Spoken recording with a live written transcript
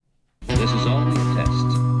This is only a test.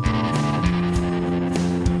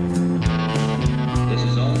 This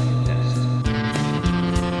is only a test.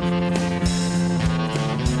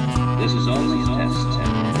 This is only a test.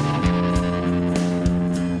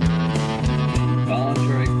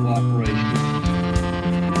 Voluntary cooperation.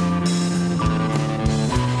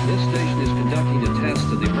 This station is conducting a test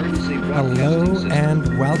of the emergency broadcasting Hello system.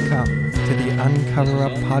 and welcome to the Uncover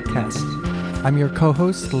Up podcast. I'm your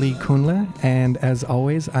co-host, Lee Kunle, and as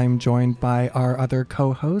always, I'm joined by our other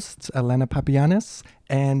co-hosts, Alena Papianis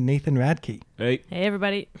and Nathan Radke. Hey. Hey,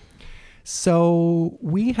 everybody. So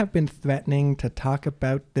we have been threatening to talk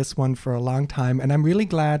about this one for a long time, and I'm really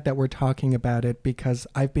glad that we're talking about it because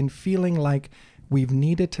I've been feeling like we've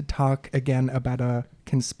needed to talk again about a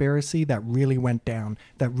conspiracy that really went down,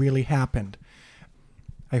 that really happened.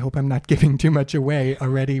 I hope I'm not giving too much away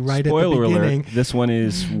already right Spoiler at the beginning. alert, this one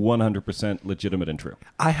is 100% legitimate and true.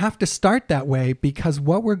 I have to start that way because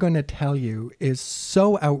what we're going to tell you is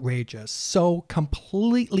so outrageous, so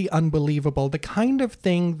completely unbelievable. The kind of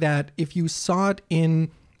thing that if you saw it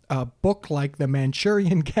in a book like The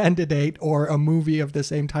Manchurian Candidate or a movie of the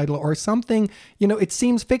same title or something, you know, it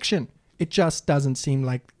seems fiction. It just doesn't seem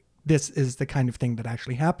like this is the kind of thing that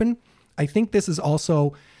actually happened. I think this is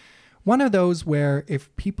also one of those where if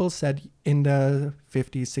people said in the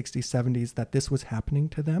 50s, 60s, 70s that this was happening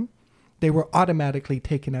to them, they were automatically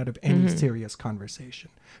taken out of any serious conversation.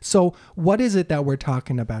 So what is it that we're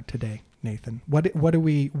talking about today, Nathan? What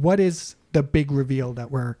is the big reveal that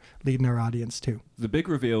we're leading our audience to? The big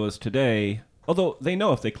reveal is today, although they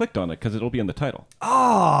know if they clicked on it because it'll be in the title.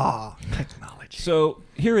 Ah, technology. So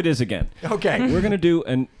here it is again. Okay. We're going to do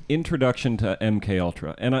an introduction to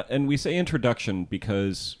MKUltra. And we say introduction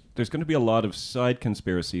because there's going to be a lot of side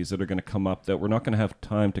conspiracies that are going to come up that we're not going to have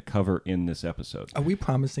time to cover in this episode. Are we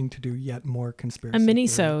promising to do yet more conspiracy? A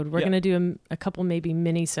mini-sode. We're Yeah. going to do a couple maybe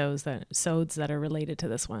mini-sodes that are related to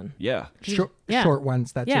this one. Yeah. Yeah. Short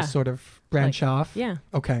ones that Yeah. just sort of branch off? Yeah.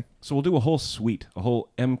 Okay. So we'll do a whole suite, a whole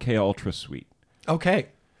MKUltra suite. Okay.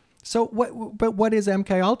 So what is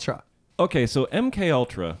MKUltra? Okay, so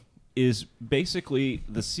MKUltra is basically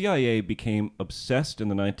the CIA became obsessed in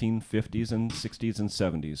the 1950s and 60s and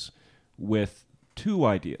 70s with two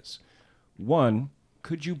ideas. One,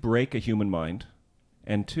 could you break a human mind?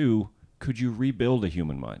 And two, could you rebuild a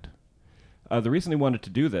human mind? The reason they wanted to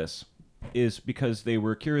do this is because they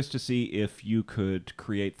were curious to see if you could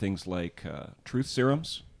create things like truth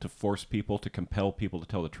serums to force people, to compel people to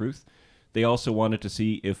tell the truth. They also wanted to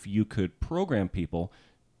see if you could program people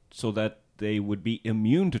so that they would be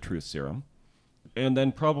immune to truth serum. And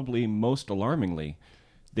then probably most alarmingly,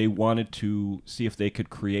 they wanted to see if they could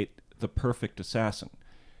create the perfect assassin.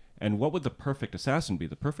 And what would the perfect assassin be?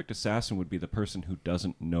 The perfect assassin would be the person who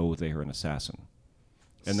doesn't know they are an assassin.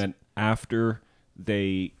 And then after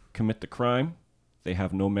they commit the crime, they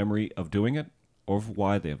have no memory of doing it or of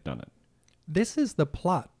why they have done it. This is the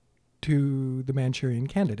plot to The Manchurian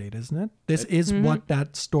Candidate, isn't it? This is what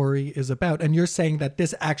that story is about. And you're saying that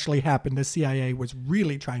this actually happened. The CIA was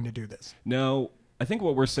really trying to do this. Now, I think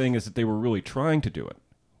what we're saying is that they were really trying to do it.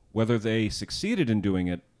 Whether they succeeded in doing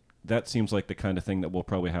it, that seems like the kind of thing that we'll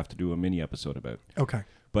probably have to do a mini episode about. Okay.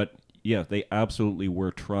 But yeah, they absolutely were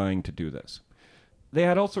trying to do this. They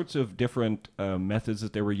had all sorts of different methods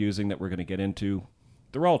that they were using that we're going to get into.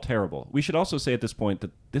 They're all terrible. We should also say at this point that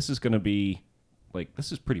this is going to be,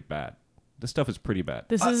 this is pretty bad. This stuff is pretty bad.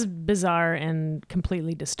 This is bizarre and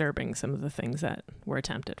completely disturbing, some of the things that were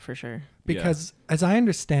attempted, for sure. Because as I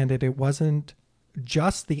understand it, it wasn't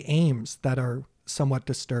just the aims that are somewhat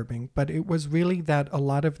disturbing, but it was really that a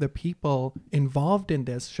lot of the people involved in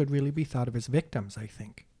this should really be thought of as victims, I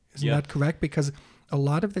think. Isn't that correct? Because a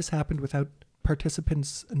lot of this happened without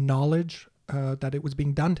participants' knowledge that it was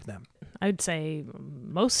being done to them. I'd say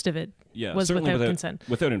most of it was certainly without consent.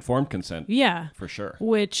 Without informed consent. Yeah. For sure.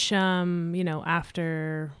 Which,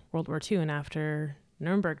 after World War II and after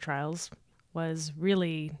Nuremberg trials was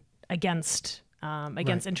really against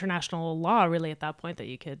international law, really, at that point, that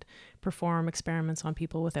you could perform experiments on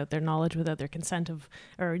people without their knowledge, without their consent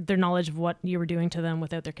or their knowledge of what you were doing to them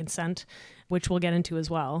without their consent, which we'll get into as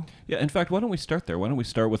well. Yeah, in fact, why don't we start there? Why don't we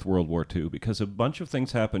start with World War II? Because a bunch of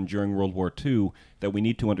things happened during World War II that we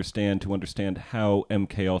need to understand how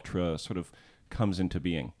MKUltra sort of comes into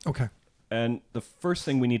being. Okay. And the first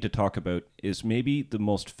thing we need to talk about is maybe the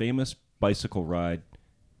most famous bicycle ride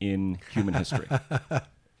in human history.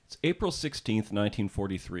 It's April 16th,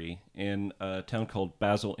 1943, in a town called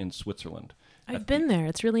Basel in Switzerland. I've been there.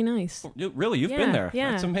 It's really nice. Really? You've been there?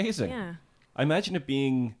 Yeah. That's amazing. Yeah. I imagine it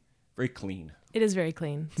being very clean. It is very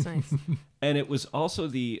clean. It's nice. And it was also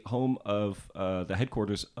the home of the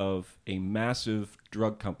headquarters of a massive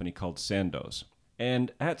drug company called Sandoz.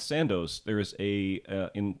 And at Sandoz, there is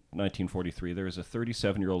in 1943, there is a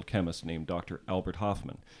 37-year-old chemist named Dr. Albert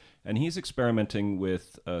Hoffman. And he's experimenting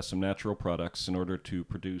with some natural products in order to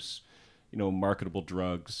produce, marketable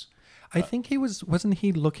drugs. I think wasn't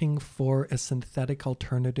he looking for a synthetic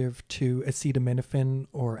alternative to acetaminophen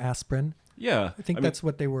or aspirin? Yeah. I think that's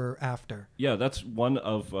what they were after. Yeah, that's one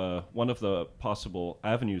of the possible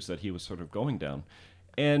avenues that he was sort of going down.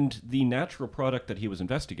 And the natural product that he was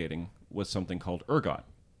investigating was something called ergot.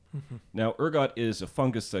 Mm-hmm. Now, ergot is a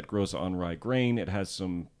fungus that grows on rye grain. It has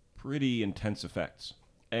some pretty intense effects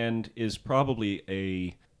and is probably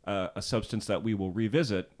a substance that we will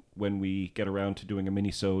revisit when we get around to doing a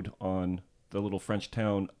mini-sode on the little French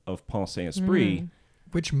town of Pont-Saint-Esprit.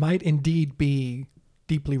 Which might indeed be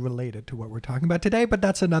deeply related to what we're talking about today, but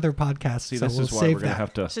that's another podcast. See, so this we'll is why save we're going to that.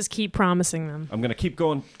 have to... Just keep promising them. I'm going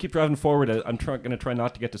to keep driving forward. I'm going to try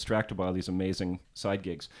not to get distracted by all these amazing side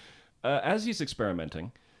gigs. As he's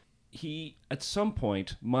experimenting, he at some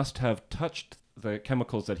point must have touched the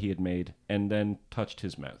chemicals that he had made and then touched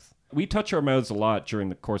his mouth. We touch our mouths a lot during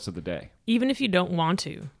the course of the day. Even if you don't want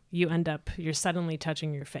to, you're suddenly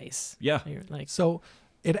touching your face. Yeah. You're like, So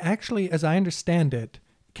it actually, as I understand it,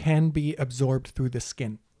 can be absorbed through the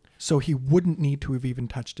skin. So he wouldn't need to have even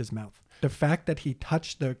touched his mouth. The fact that he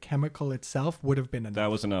touched the chemical itself would have been enough.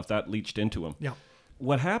 That was enough. That leached into him. Yeah.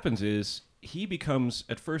 What happens is he becomes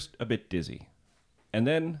at first a bit dizzy and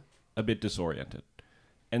then a bit disoriented.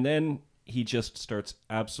 And then he just starts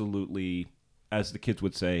absolutely, as the kids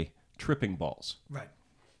would say, tripping balls. Right.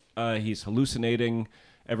 He's hallucinating.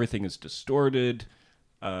 Everything is distorted.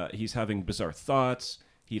 He's having bizarre thoughts.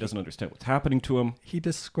 He doesn't understand what's happening to him. He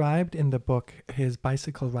described in the book his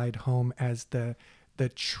bicycle ride home as the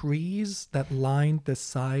trees that lined the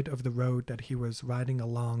side of the road that he was riding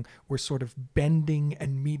along were sort of bending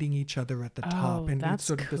and meeting each other at the top. And that's it's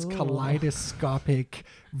sort of this cool. kaleidoscopic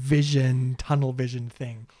tunnel vision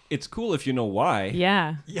thing. It's cool if you know why.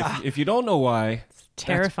 yeah, Yeah. If you don't know why,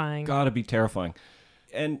 terrifying. that's gotta be terrifying.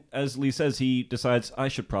 And as Lee says, he decides, I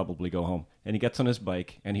should probably go home. And he gets on his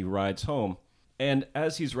bike and he rides home. And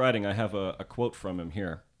as he's riding, I have a quote from him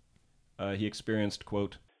here. He experienced,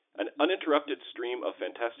 quote, an uninterrupted stream of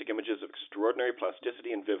fantastic images of extraordinary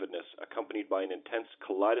plasticity and vividness, accompanied by an intense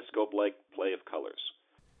kaleidoscope-like play of colors.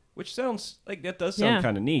 Which sounds like that does sound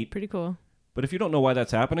kind of neat. Pretty cool. But if you don't know why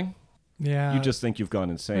that's happening, Yeah. you just think you've gone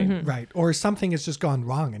insane. Right. Or something has just gone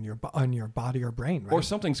wrong in your body or brain, right? Or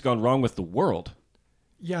something's gone wrong with the world.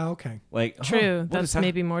 Yeah, okay. Like, True. what That's is hap-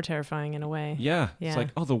 maybe more terrifying in a way. Yeah. Yeah. It's like,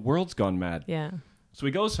 oh, the world's gone mad. Yeah. So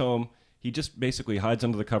he goes home. He just basically hides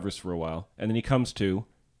under the covers for a while. And then he comes to,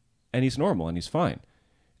 and he's normal and he's fine.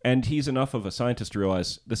 And he's enough of a scientist to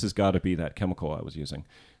realize this has got to be that chemical I was using.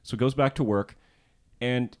 So he goes back to work.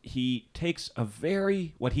 And he takes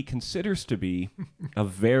what he considers to be a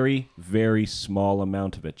very, very small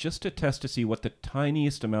amount of it, just to test to see what the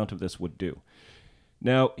tiniest amount of this would do.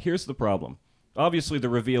 Now, here's the problem. Obviously, the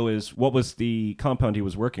reveal is, what was the compound he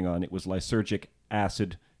was working on? It was lysergic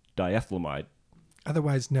acid diethylamide,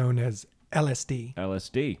 Otherwise known as LSD.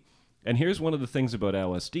 LSD. And here's one of the things about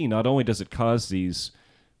LSD. Not only does it cause these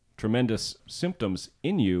tremendous symptoms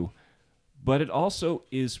in you, but it also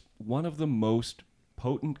is one of the most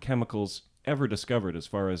potent chemicals ever discovered as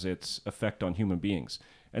far as its effect on human beings.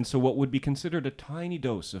 And so what would be considered a tiny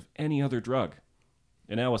dose of any other drug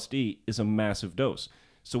in LSD is a massive dose.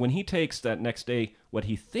 So when he takes that next day what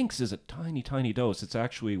he thinks is a tiny, tiny dose, it's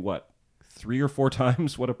actually, 3 or 4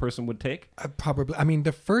 times what a person would take? Probably. I mean,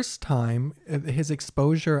 the first time, his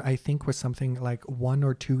exposure, I think, was something like 1,000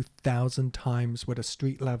 or 2,000 times what a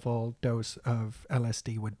street level dose of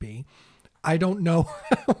LSD would be. I don't know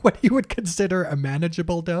what he would consider a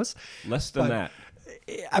manageable dose. Less than that.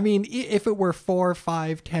 I mean, if it were 4,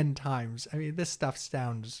 5, 10 times, I mean, this stuff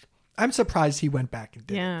sounds... I'm surprised he went back and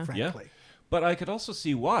did it, frankly. Yeah. But I could also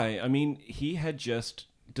see why. I mean, he had just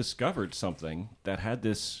discovered something that had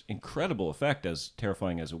this incredible effect, as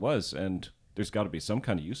terrifying as it was, and there's got to be some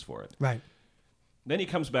kind of use for it. Right. Then he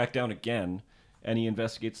comes back down again, and he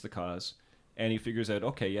investigates the cause, and he figures out,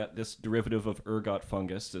 okay, yeah, this derivative of ergot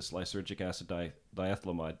fungus, this lysergic acid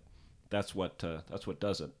diethylamide, that's what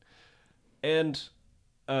does it. And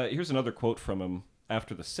here's another quote from him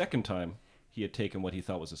after the second time he had taken what he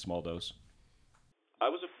thought was a small dose. I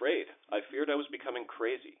was afraid. I feared I was becoming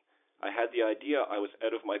crazy. I had the idea I was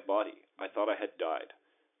out of my body. I thought I had died.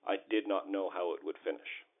 I did not know how it would finish.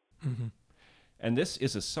 Mm-hmm. And this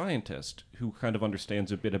is a scientist who kind of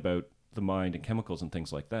understands a bit about the mind and chemicals and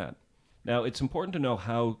things like that. Now, it's important to know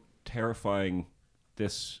how terrifying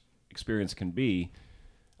this experience can be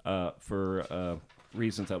for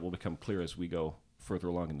reasons that will become clear as we go further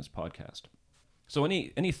along in this podcast. So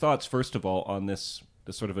any thoughts, first of all, on this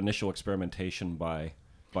sort of initial experimentation by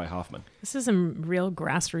Hoffman? This is some real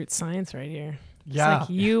grassroots science right here. Yeah. It's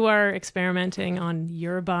like you are experimenting on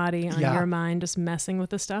your body, on Yeah. your mind, just messing with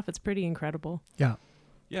the stuff. It's pretty incredible. Yeah.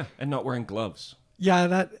 Yeah, and not wearing gloves. Yeah,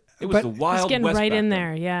 that... It was but- the Wild Just getting West right back in then.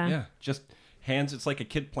 there, yeah. Yeah, just hands. It's like a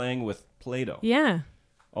kid playing with Play-Doh. Yeah.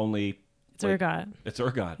 Only It's like, ergot. It's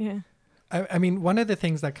ergot. Yeah. I mean, one of the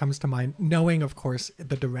things that comes to mind, knowing, of course,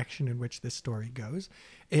 the direction in which this story goes,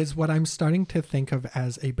 is what I'm starting to think of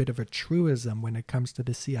as a bit of a truism when it comes to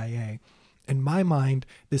the CIA. In my mind,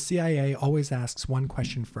 the CIA always asks one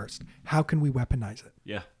question first: how can we weaponize it?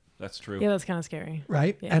 Yeah, that's true. Yeah, that's kind of scary.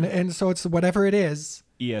 Right? Yeah. And so it's whatever it is,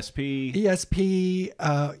 ESP,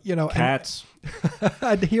 ESP, cats.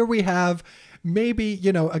 and here we have maybe,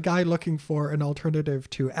 a guy looking for an alternative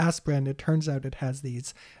to aspirin. It turns out it has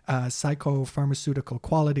these psychopharmaceutical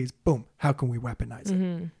qualities. Boom. How can we weaponize it?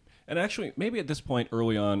 Mm-hmm. And actually, maybe at this point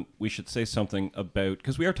early on, we should say something about,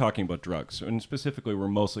 because we are talking about drugs, and specifically we're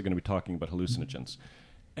mostly going to be talking about hallucinogens.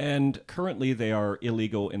 And currently they are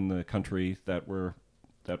illegal in the country that we're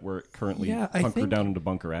currently Yeah, I hunkered think- down into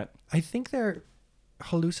bunker at. I think they're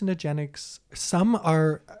hallucinogenics. Some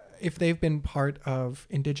are, if they've been part of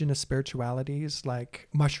indigenous spiritualities, like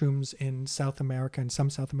mushrooms in South America and some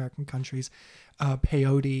South American countries,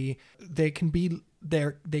 peyote, they can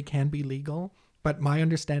be legal. But my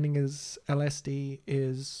understanding is LSD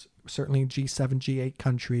is certainly G7, G8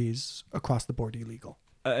 countries across the board illegal.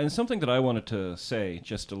 And something that I wanted to say,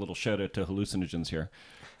 just a little shout out to hallucinogens here.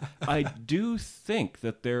 I do think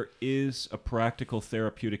that there is a practical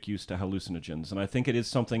therapeutic use to hallucinogens, and I think it is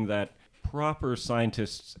something that proper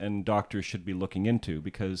scientists and doctors should be looking into,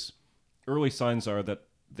 because early signs are that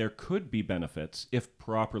there could be benefits if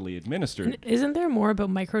properly administered. And isn't there more about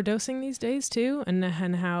microdosing these days too? And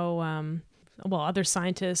how, other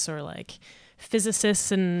scientists or like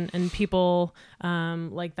physicists and people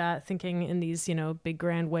like that thinking in these, big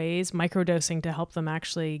grand ways, microdosing to help them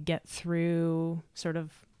actually get through sort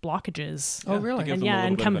of blockages. Oh, really? To give And them a yeah, little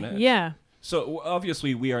and bit come, of an edge. yeah. So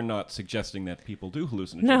obviously we are not suggesting that people do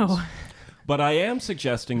hallucinogens. No. But I am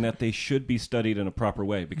suggesting that they should be studied in a proper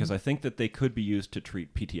way, because I think that they could be used to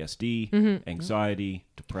treat PTSD, anxiety,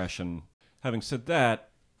 depression. Having said that,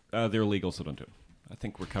 they're illegal, so don't do it. I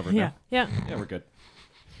think we're covered Yeah. now. Yeah. Yeah, we're good.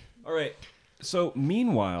 All right. So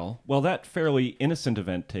meanwhile, while that fairly innocent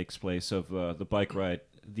event takes place of the bike ride,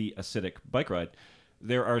 the acidic bike ride,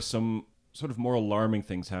 there are some sort of more alarming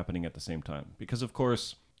things happening at the same time. Because, of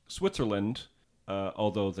course, Switzerland,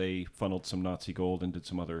 although they funneled some Nazi gold and did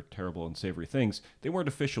some other terrible and savory things, they weren't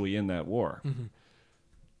officially in that war. Mm-hmm.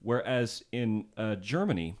 Whereas in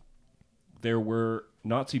Germany, there were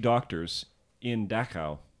Nazi doctors in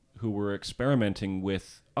Dachau who were experimenting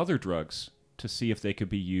with other drugs to see if they could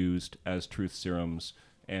be used as truth serums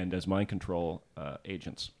and as mind control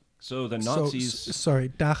agents. So the Nazis... Sorry,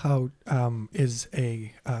 Dachau is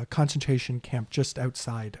a concentration camp just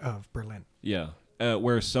outside of Berlin. Yeah,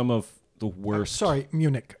 where some of the worst...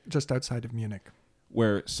 Munich, just outside of Munich.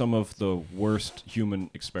 Where some of the worst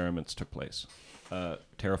human experiments took place.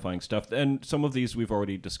 Terrifying stuff. And some of these we've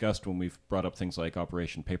already discussed when we've brought up things like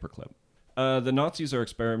Operation Paperclip. The Nazis are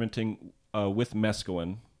experimenting with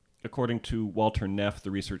mescaline. According to Walter Neff,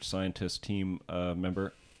 the research scientist team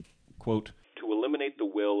member, quote, to eliminate the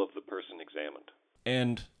will of the person examined.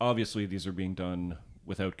 And obviously these are being done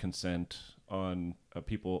without consent on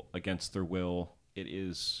people against their will. It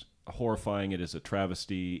is horrifying. It is a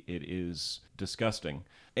travesty. It is disgusting.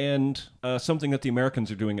 And something that the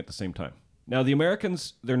Americans are doing at the same time. Now, the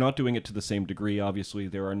Americans, they're not doing it to the same degree. Obviously,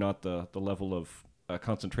 there are not the level of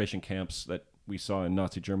concentration camps that we saw in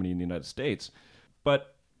Nazi Germany and the United States.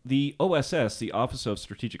 But the OSS, the Office of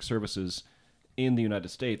Strategic Services in the United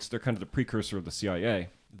States, they're kind of the precursor of the CIA.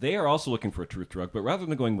 They are also looking for a truth drug, but rather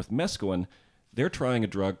than going with mescaline, they're trying a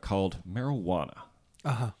drug called marijuana,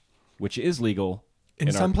 which is legal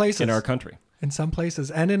in some places in our country. In some places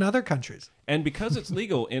and in other countries. And because it's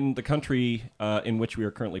legal in the country in which we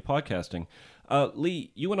are currently podcasting, Lee,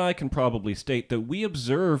 you and I can probably state that we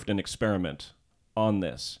observed an experiment on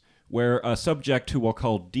this where a subject who we'll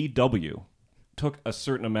call DW took a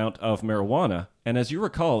certain amount of marijuana, and as you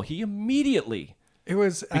recall, he immediately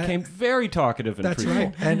became very talkative and that's truthful.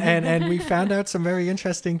 right. And we found out some very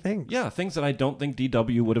interesting things. Yeah, things that I don't think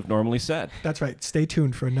DW would have normally said. That's right. Stay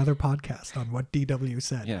tuned for another podcast on what DW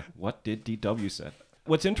said. Yeah, what did DW say?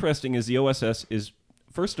 What's interesting is the OSS is,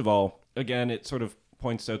 first of all, again, it sort of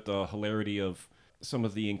points out the hilarity of some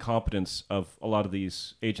of the incompetence of a lot of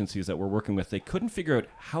these agencies that we're working with. They couldn't figure out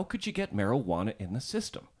how could you get marijuana in the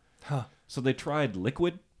system. Huh. So they tried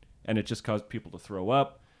liquid, and it just caused people to throw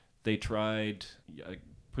up. They tried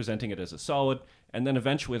presenting it as a solid, and then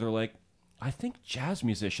eventually they're like, I think jazz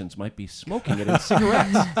musicians might be smoking it in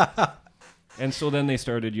cigarettes. And so then they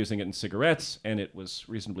started using it in cigarettes, and it was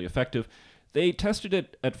reasonably effective. They tested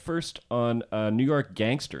it at first on a New York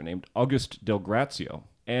gangster named August Del Grazio,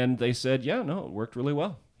 and they said, yeah, no, it worked really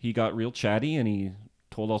well. He got real chatty, and he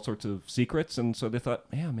told all sorts of secrets, and so they thought,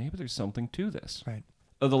 yeah, maybe there's something to this. Right.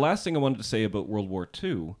 The last thing I wanted to say about World War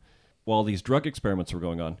II, while these drug experiments were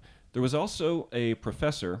going on, there was also a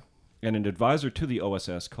professor and an advisor to the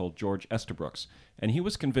OSS called George Estabrooks, and he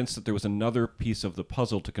was convinced that there was another piece of the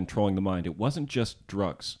puzzle to controlling the mind. It wasn't just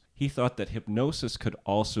drugs. He thought that hypnosis could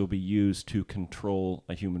also be used to control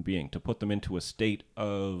a human being, to put them into a state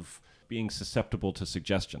of being susceptible to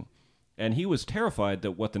suggestion. And he was terrified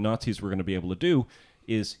that what the Nazis were going to be able to do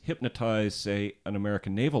is hypnotize, say, an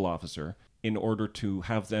American naval officer in order to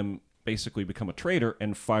have them basically become a traitor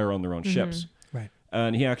and fire on their own ships. Right.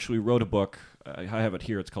 And he actually wrote a book. I have it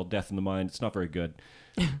here. It's called Death in the Mind. It's not very good.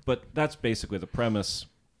 But that's basically the premise,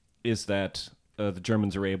 is that the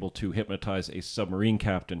Germans are able to hypnotize a submarine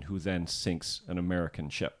captain who then sinks an American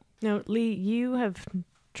ship. Now, Lee, you have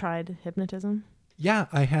tried hypnotism. Yeah,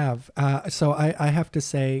 I have. So I have to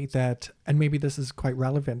say that, and maybe this is quite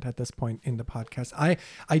relevant at this point in the podcast,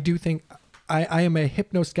 I do think I am a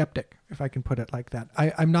hypnoskeptic, if I can put it like that.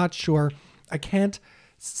 I'm not sure. I can't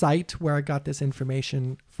cite where I got this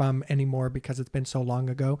information from anymore because it's been so long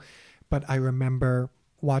ago. But I remember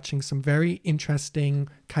watching some very interesting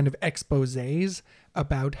kind of exposés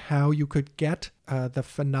about how you could get the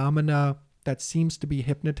phenomena that seems to be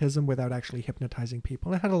hypnotism without actually hypnotizing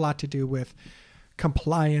people. It had a lot to do with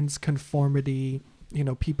compliance, conformity,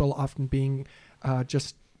 people often being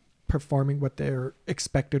just performing what their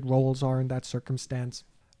expected roles are in that circumstance.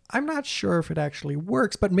 I'm not sure if it actually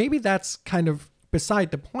works, but maybe that's kind of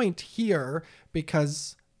beside the point here,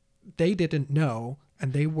 because they didn't know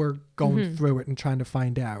and they were going through it and trying to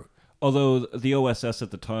find out. Although the OSS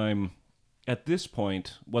at the time, at this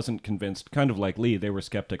point, wasn't convinced, kind of like Lee, they were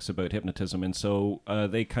skeptics about hypnotism, and so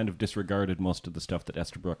they kind of disregarded most of the stuff that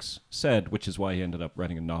Estabrooks said, which is why he ended up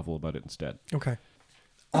writing a novel about it instead. Okay.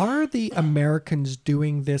 Are the Americans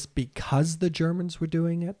doing this because the Germans were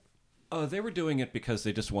doing it? They were doing it because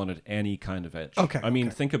they just wanted any kind of edge. Okay. I mean,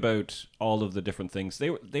 think about all of the different things.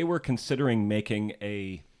 They were considering making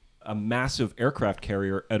a massive aircraft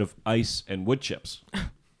carrier out of ice and wood chips.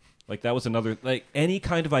 Like, that was another, like, any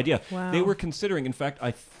kind of idea. Wow. They were considering, in fact,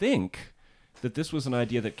 I think that this was an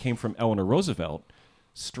idea that came from Eleanor Roosevelt,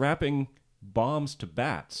 strapping bombs to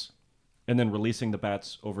bats and then releasing the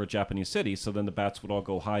bats over a Japanese city, so then the bats would all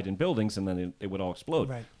go hide in buildings and then it would all explode.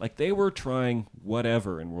 Right. Like, they were trying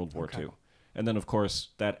whatever in World War Okay. II. And then, of course,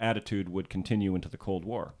 that attitude would continue into the Cold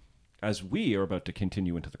War, as we are about to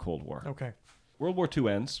continue into the Cold War. Okay. World War II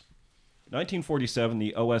ends. 1947,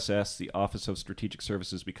 the OSS, the Office of Strategic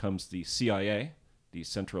Services, becomes the CIA, the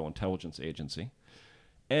Central Intelligence Agency.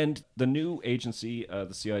 And the new agency,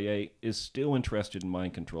 the CIA, is still interested in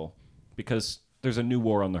mind control because there's a new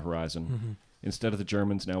war on the horizon. Mm-hmm. Instead of the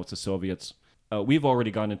Germans, now it's the Soviets. We've already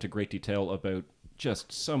gone into great detail about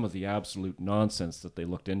just some of the absolute nonsense that they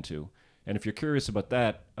looked into. And if you're curious about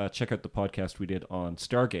that, check out the podcast we did on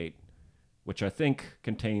Stargate, which I think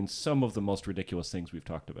contains some of the most ridiculous things we've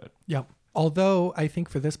talked about. Yeah. Although I think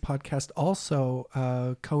for this podcast also,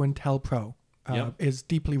 COINTELPRO is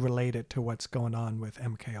deeply related to what's going on with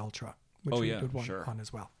MK Ultra, which we would want on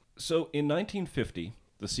as well. So in 1950,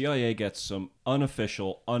 the CIA gets some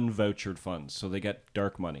unofficial, unvouchered funds. So they get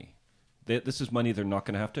dark money. This is money they're not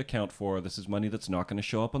going to have to account for. This is money that's not going to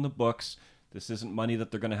show up on the books. This isn't money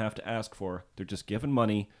that they're going to have to ask for. They're just given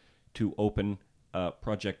money to open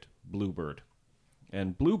Project Bluebird.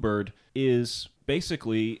 And Bluebird is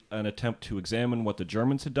basically an attempt to examine what the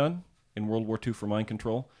Germans had done in World War II for mind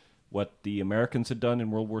control, what the Americans had done in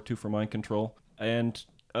World War II for mind control. And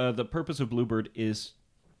the purpose of Bluebird is,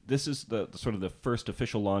 this is the sort of the first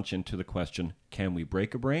official launch into the question, can we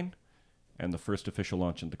break a brain? And the first official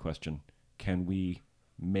launch into the question, can we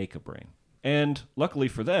make a brain? And luckily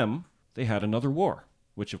for them, they had another war,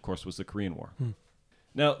 which of course was the Korean War.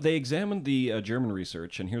 Now, they examined the German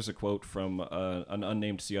research, and here's a quote from an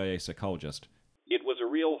unnamed CIA psychologist. It was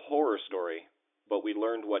a real horror story, but we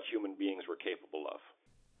learned what human beings were capable of.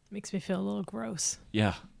 Makes me feel a little gross.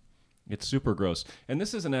 Yeah, it's super gross. And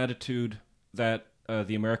this is an attitude that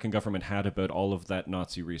the American government had about all of that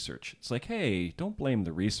Nazi research. It's like, hey, don't blame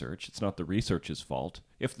the research. It's not the research's fault.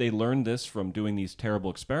 If they learned this from doing these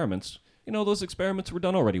terrible experiments, those experiments were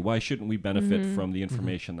done already. Why shouldn't we benefit from the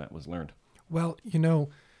information that was learned? Well,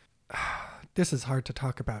 this is hard to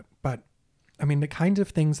talk about, but I mean, the kinds of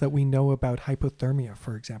things that we know about hypothermia,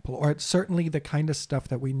 for example, or certainly the kind of stuff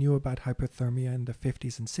that we knew about hypothermia in the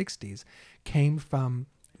 50s and 60s came from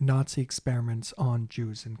Nazi experiments on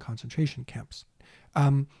Jews in concentration camps.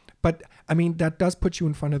 But I mean, that does put you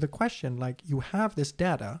in front of the question, like you have this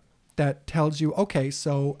data that tells you, okay,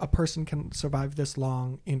 so a person can survive this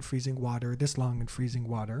long in freezing water, this long in freezing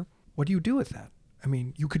water. What do you do with that? I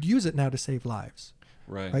mean, you could use it now to save lives.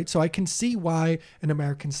 Right. So I can see why an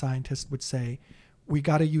American scientist would say, we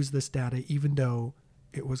got to use this data, even though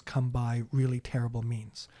it was come by really terrible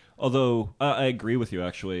means. Although I agree with you,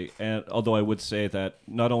 actually. And although I would say that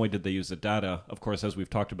not only did they use the data, of course, as we've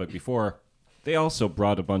talked about before, they also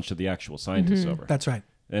brought a bunch of the actual scientists over. That's right.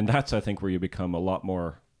 And that's, I think, where you become a lot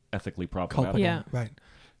more ethically problematic. Yeah. Right.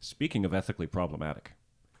 Speaking of ethically problematic.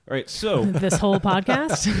 All right, so... This whole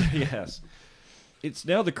podcast? Yes. It's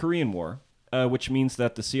now the Korean War, which means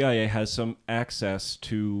that the CIA has some access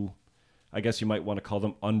to, I guess you might want to call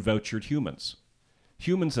them unvouchered humans.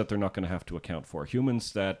 Humans that they're not going to have to account for.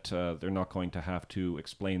 Humans that they're not going to have to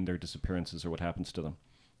explain their disappearances or what happens to them.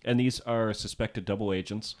 And these are suspected double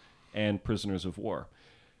agents and prisoners of war.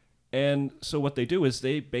 And so what they do is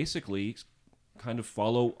they basically kind of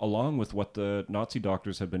follow along with what the Nazi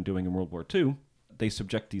doctors have been doing in World War II. They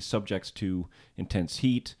subject these subjects to intense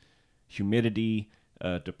heat, humidity,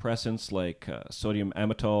 depressants like sodium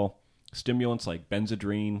amytal, stimulants like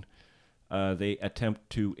benzodrine. They attempt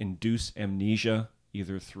to induce amnesia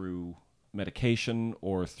either through medication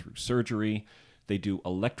or through surgery. They do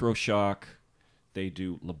electroshock. They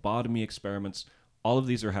do lobotomy experiments. All of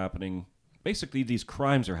these are happening. Basically, these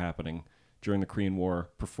crimes are happening during the Korean War,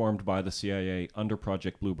 performed by the CIA under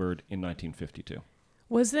Project Bluebird in 1952.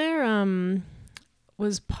 Was there,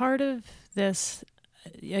 was part of this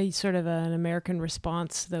a sort of an American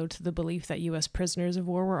response, though, to the belief that U.S. prisoners of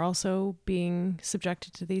war were also being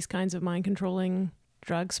subjected to these kinds of mind-controlling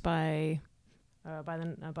drugs by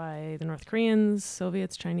the North Koreans,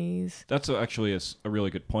 Soviets, Chinese? That's actually a really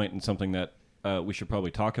good point, and something that we should probably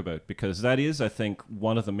talk about, because that is, I think,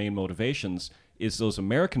 one of the main motivations is those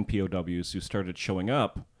American POWs who started showing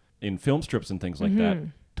up in film strips and things like that,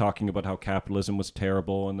 talking about how capitalism was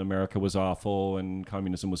terrible and America was awful and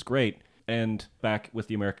communism was great. And back with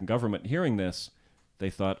the American government hearing this, they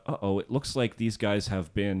thought, uh-oh, it looks like these guys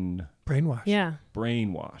have been... Brainwashed. Yeah.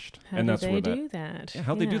 Brainwashed. How and did that's they where do that? Yeah,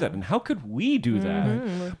 how'd they do that? And how could we do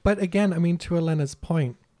that? But again, I mean, to Alena's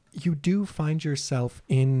point, you do find yourself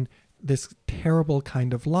in this terrible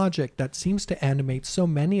kind of logic that seems to animate so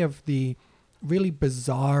many of the really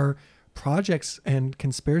bizarre projects and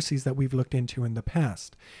conspiracies that we've looked into in the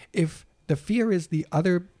past. If the fear is the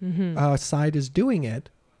other side is doing it,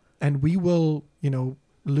 and we will,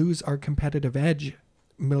 lose our competitive edge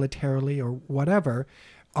militarily or whatever,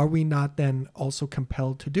 are we not then also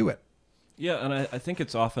compelled to do it? Yeah, and I think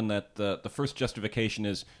it's often that the first justification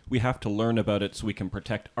is we have to learn about it so we can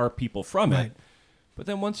protect our people from it. But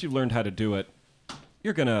then once you've learned how to do it,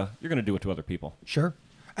 you're gonna do it to other people. Sure.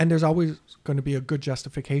 And there's always going to be a good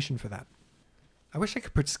justification for that. I wish I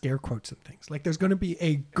could put scare quotes and things. Like there's going to be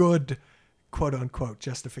a good quote unquote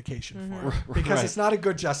justification for it. Because it's not a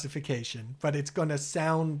good justification, but it's going to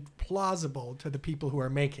sound plausible to the people who are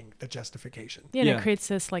making the justification. Yeah, and it creates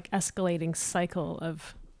this like escalating cycle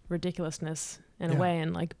of ridiculousness in a way,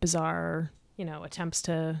 and like bizarre, attempts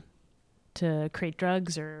to create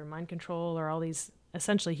drugs or mind control or all these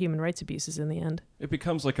essentially human rights abuses in the end. It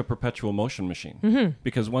becomes like a perpetual motion machine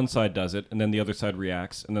because one side does it and then the other side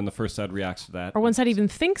reacts and then the first side reacts to that. Or one side even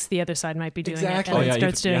thinks the other side might be doing it and then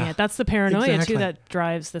starts doing it. That's the paranoia too that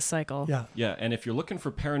drives this cycle. Yeah, and if you're looking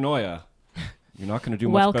for paranoia, you're not going to do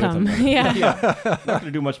much better than not going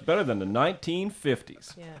to do much better than the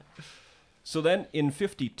 1950s. Yeah. So then in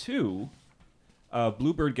 52,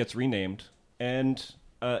 Bluebird gets renamed, and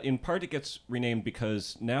in part it gets renamed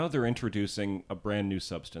because now they're introducing a brand new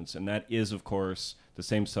substance, and that is, of course, the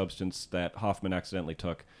same substance that Hoffman accidentally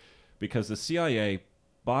took, because the CIA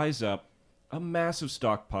buys up a massive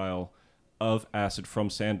stockpile of acid from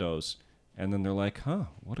Sandoz, and then they're like,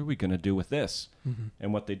 what are we going to do with this?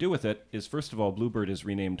 And what they do with it is, first of all, Bluebird is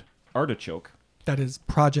renamed Artichoke. That is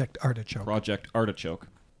Project Artichoke. Project Artichoke.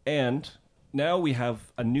 And now we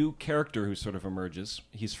have a new character who sort of emerges.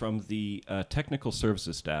 He's from the Technical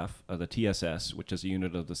Services Staff, the TSS, which is a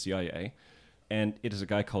unit of the CIA. And it is a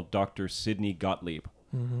guy called Dr. Sidney Gottlieb.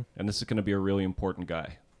 And this is going to be a really important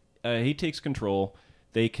guy. He takes control.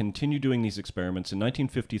 They continue doing these experiments. In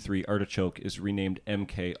 1953, Artichoke is renamed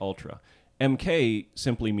MK Ultra. MK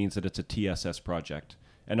simply means that it's a TSS project.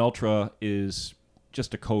 And ultra is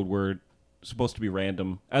just a code word, supposed to be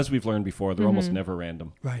random. As we've learned before, they're almost never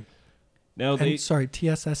random. Right. Now And sorry,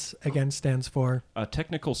 TSS again stands for?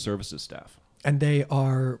 Technical Services Staff. And they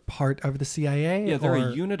are part of the CIA? Yeah, they're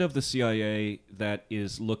a unit of the CIA that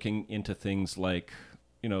is looking into things like,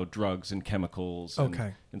 drugs and chemicals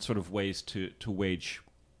and sort of ways to wage,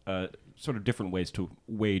 sort of different ways to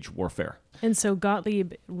wage warfare. And so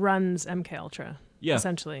Gottlieb runs MK Ultra,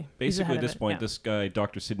 essentially. Basically, at this point, this guy,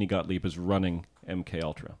 Dr. Sidney Gottlieb, is running MK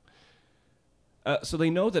Ultra. So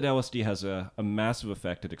they know that LSD has a massive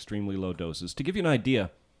effect at extremely low doses. To give you an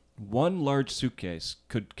idea, one large suitcase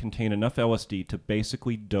could contain enough LSD to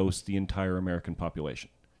basically dose the entire American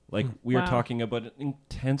population. Like, we are talking about an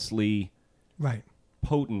intensely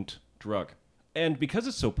potent drug. And because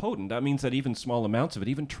it's so potent, that means that even small amounts of it,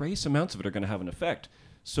 even trace amounts of it, are going to have an effect.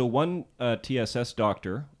 So one TSS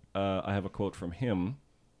doctor, I have a quote from him,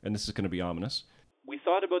 and this is going to be ominous. We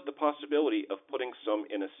thought about the possibility of putting some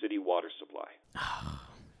in a city water supply.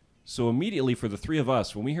 So immediately for the three of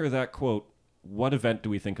us, when we hear that quote, what event do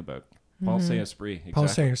we think about? Pensée Esprit. Exactly.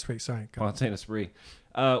 Pensée Esprit, sorry. Pensée Esprit,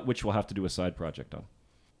 which we'll have to do a side project on.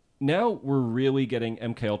 Now we're really getting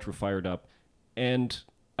MK Ultra fired up, and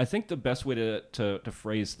I think the best way to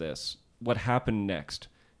phrase this, what happened next,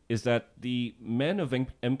 is that the men of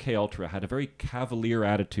MK Ultra had a very cavalier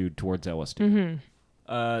attitude towards LSD.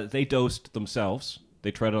 They dosed themselves.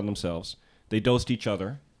 They tried it on themselves. They dosed each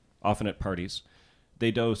other, often at parties.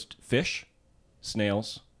 They dosed fish,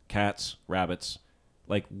 snails, cats, rabbits,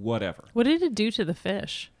 like whatever. What did it do to the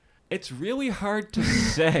fish? It's really hard to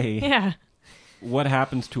say what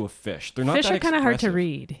happens to a fish. They're not fish that are kind of hard to expressive.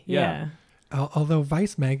 read. Yeah. Although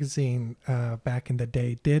Vice magazine back in the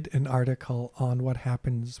day did an article on what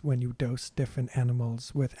happens when you dose different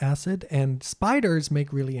animals with acid, and spiders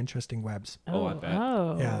make really interesting webs. Oh, I bet.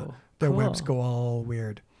 Yeah, their cool. webs go all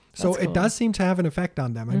weird. So That's it cool. does seem to have an effect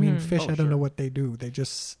on them. I mean, fish, I don't know what they do. They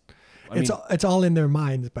just, it's all in their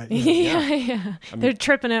minds. But Yeah. They're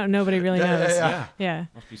tripping out and nobody really knows. Yeah.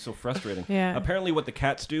 Must be so frustrating. Yeah. Apparently what the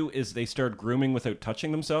cats do is they start grooming without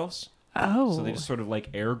touching themselves. Oh. So they just sort of like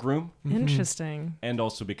air groom. Interesting. And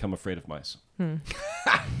also become afraid of mice.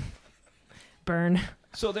 Burn.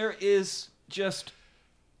 So there is just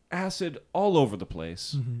acid all over the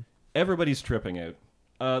place. Everybody's tripping out.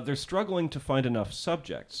 They're struggling to find enough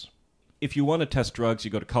subjects. If you want to test drugs,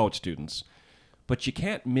 you go to college students. But you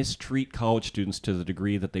can't mistreat college students to the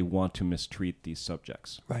degree that they want to mistreat these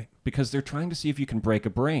subjects. Right. Because they're trying to see if you can break a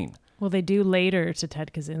brain. Well, they do later to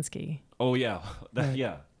Ted Kaczynski. Oh, yeah.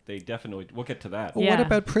 Yeah, they definitely... We'll get to that. Well, what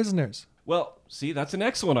about prisoners? Well, see, that's an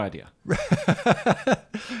excellent idea.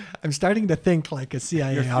 I'm starting to think like a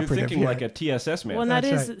CIA You're operative. thinking here. like a TSS man. Well, and that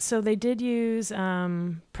That's is right. so they did use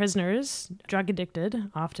prisoners, drug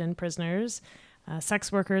addicted, often prisoners,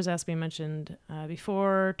 sex workers, as we mentioned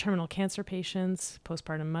before, terminal cancer patients,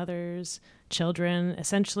 postpartum mothers, children,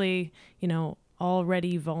 essentially,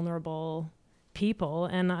 already vulnerable people.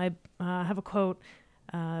 And I have a quote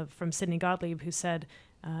from Sidney Gottlieb who said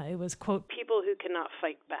it was, quote, people who cannot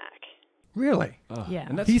fight back. Really? Yeah.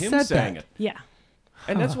 And that's He him said saying that. it. Yeah.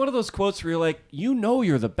 And that's one of those quotes where you're like,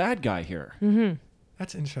 you're the bad guy here.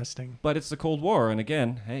 That's interesting. But it's the Cold War, and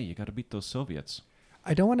again, hey, you got to beat those Soviets.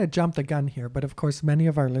 I don't want to jump the gun here, but of course, many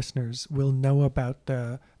of our listeners will know about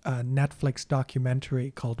the Netflix documentary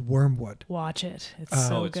called Wormwood. Watch it. It's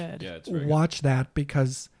so it's, good. Yeah, it's very Watch that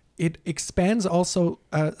because it expands also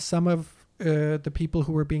some of the people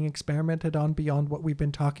who were being experimented on beyond what we've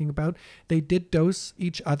been talking about. They did dose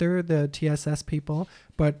each other, the TSS people,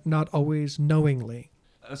 but not always knowingly.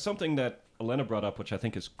 something that Alena brought up, which I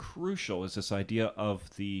think is crucial, is this idea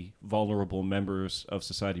of the vulnerable members of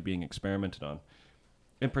society being experimented on.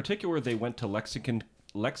 In particular, they went to Lexington,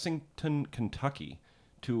 Kentucky,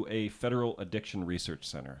 to a federal addiction research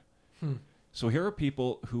center. So here are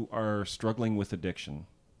people who are struggling with addiction.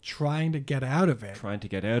 Trying to get out of it. Trying to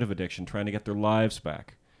get out of addiction, trying to get their lives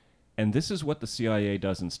back. And this is what the CIA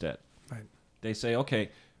does instead. Right. They say, okay,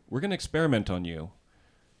 we're going to experiment on you.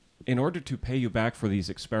 In order to pay you back for these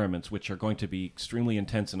experiments, which are going to be extremely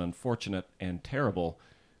intense and unfortunate and terrible,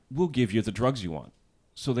 we'll give you the drugs you want.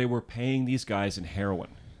 So they were paying these guys in heroin.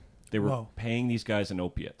 They were paying these guys in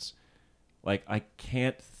opiates. Like, I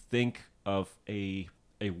can't think of a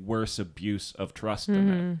worse abuse of trust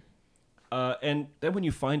than that. And then when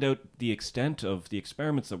you find out the extent of the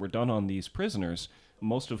experiments that were done on these prisoners,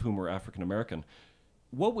 most of whom were African American,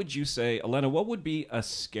 what would you say, Alena, what would be a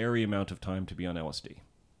scary amount of time to be on LSD?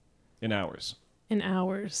 In hours. In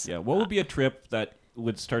hours. Yeah. What would be a trip that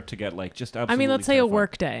would start to get like just absolutely I mean, let's say terrifying? a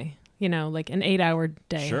work day, you know, like an 8-hour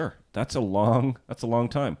day. Sure. That's a long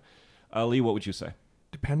time. Lee, what would you say?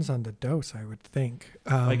 Depends on the dose, I would think.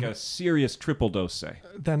 Like a serious triple dose, say.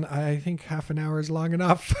 Then I think half an hour is long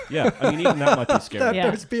enough. Yeah, I mean, even that might be scary. That Yeah.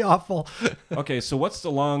 would be awful. Okay, so what's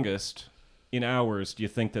the longest in hours do you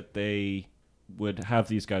think that they would have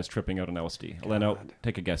these guys tripping out on LSD? Alena,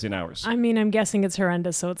 take a guess. In hours. I mean, I'm guessing it's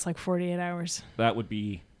horrendous, so it's like 48 hours. That would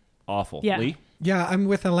be awful. Yeah. Lee? Yeah, I'm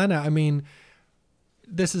with Alena. I mean,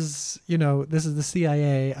 this is the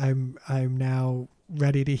CIA. I'm now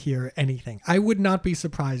ready to hear anything. I would not be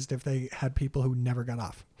surprised if they had people who never got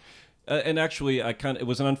off. And actually, it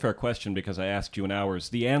was an unfair question because I asked you in hours.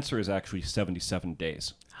 The answer is actually 77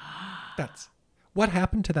 days. That's what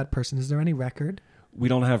happened to that person. Is there any record? We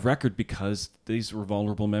don't have record because these were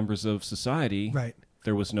vulnerable members of society. Right.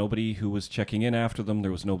 There was nobody who was checking in after them.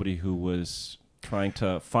 There was nobody who was trying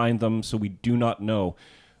to find them. So we do not know.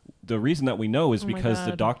 The reason that we know is Oh my because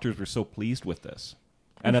the God. doctors were so pleased with this.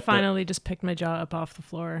 And I at the- finally just picked my jaw up off the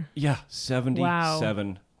floor. Yeah,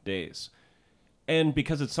 77 days. And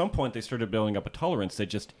because at some point they started building up a tolerance, they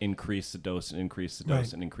just increased the dose and increased the dose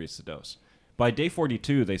Right. and increased the dose. By day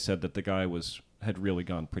 42, they said that the guy had really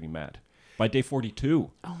gone pretty mad. By day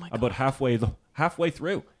 42, Oh my about God. halfway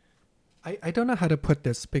through. I don't know how to put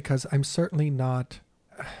this because I'm certainly not.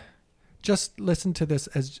 Just listen to this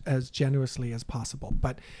as generously as possible.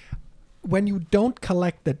 But when you don't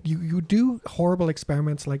collect that, you do horrible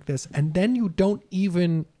experiments like this, and then you don't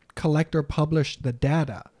even collect or publish the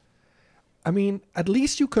data. I mean, at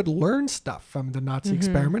least you could learn stuff from the Nazi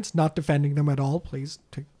experiments. Not defending them at all, please.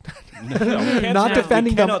 Not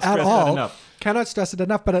defending them at all. Cannot stress it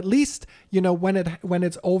enough. But at least when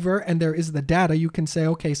it's over and there is the data, you can say,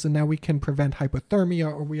 okay, so now we can prevent hypothermia,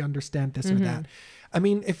 or we understand this or that. I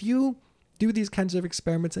mean, if you do these kinds of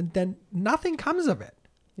experiments and then nothing comes of it,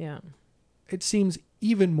 Yeah. it seems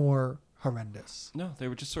even more horrendous. No, they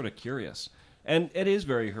were just sort of curious. And it is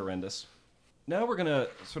very horrendous. Now we're going to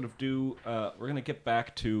sort of we're going to get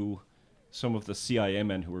back to some of the CIA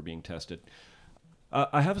men who were being tested.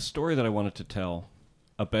 I have a story that I wanted to tell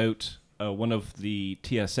about one of the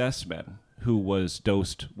TSS men who was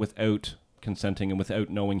dosed without consenting and without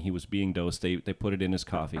knowing he was being dosed. They put it in his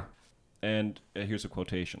coffee. And here's a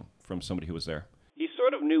quotation from somebody who was there. He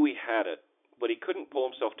sort of knew he had it, but he couldn't pull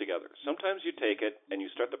himself together. Sometimes you take it and you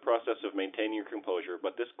start the process of maintaining your composure,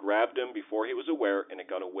 but this grabbed him before he was aware and it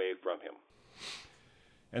got away from him.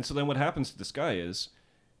 And so then what happens to this guy is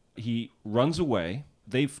he runs away.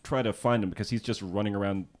 They've tried to find him because he's just running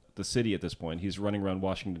around the city at this point. He's running around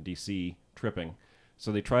Washington, D.C., tripping.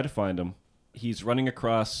 So they try to find him. He's running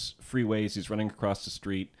across freeways. He's running across the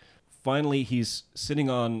street. Finally, he's sitting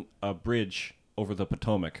on a bridge over the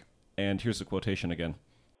Potomac. And here's the quotation again.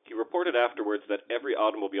 He reported afterwards that every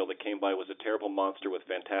automobile that came by was a terrible monster with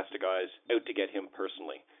fantastic eyes, out to get him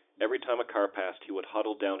personally. Every time a car passed, he would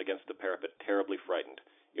huddle down against the parapet, terribly frightened.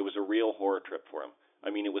 It was a real horror trip for him. I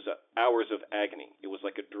mean, it was hours of agony. It was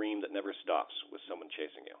like a dream that never stops with someone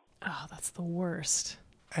chasing you. Oh, that's the worst.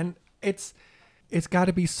 And it's got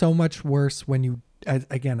to be so much worse when you,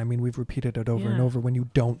 again, I mean, we've repeated it over and Yeah. over, when you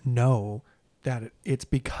don't know that it's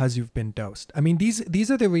because you've been dosed. I mean, these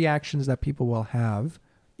are the reactions that people will have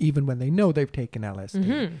even when they know they've taken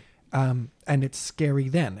LSD. And it's scary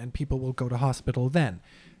then, and people will go to hospital then.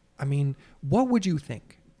 I mean, what would you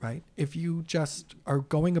think, right? If you just are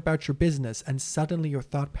going about your business and suddenly your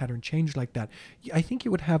thought pattern changed like that, I think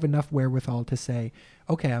you would have enough wherewithal to say,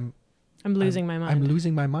 okay, I'm losing my mind. I'm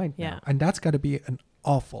losing my mind Yeah. now. And that's got to be an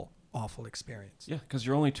awful, awful experience. Yeah, because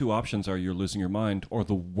your only two options are you're losing your mind or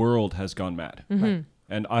the world has gone mad. Right.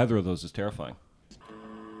 And either of those is terrifying.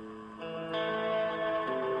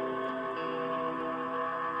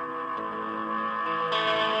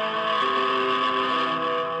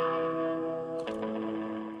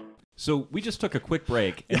 So we just took a quick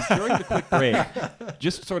break, and during the quick break,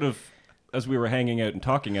 just sort of as we were hanging out and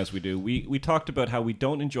talking as we do, we talked about how we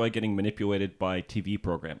don't enjoy getting manipulated by TV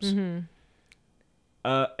programs.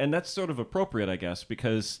 And that's sort of appropriate, I guess,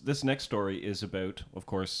 because this next story is about, of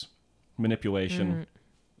course, manipulation,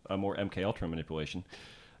 more MKUltra manipulation,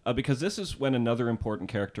 because this is when another important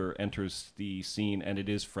character enters the scene, and it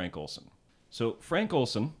is Frank Olson. So Frank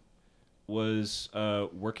Olson was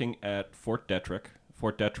working at Fort Detrick.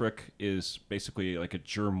 Fort Detrick is basically like a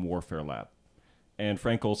germ warfare lab. And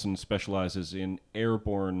Frank Olson specializes in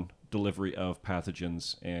airborne delivery of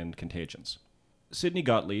pathogens and contagions. Sidney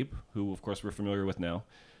Gottlieb, who of course we're familiar with now,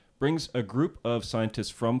 brings a group of scientists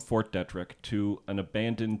from Fort Detrick to an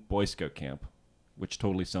abandoned Boy Scout camp, which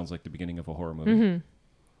totally sounds like the beginning of a horror movie.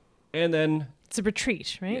 And then... It's a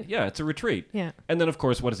retreat, right? Yeah, it's a retreat. Yeah. And then, of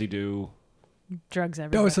course, what does he do? Drugs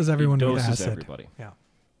everywhere. Doses everyone He with doses acid. everybody. Yeah.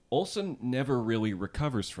 Olson never really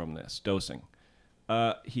recovers from this dosing.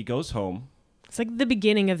 He goes home. It's like the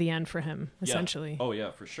beginning of the end for him, essentially. Yeah. Oh,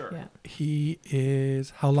 yeah, for sure. Yeah. He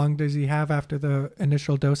is, how long does he have after the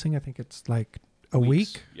initial dosing? I think it's like a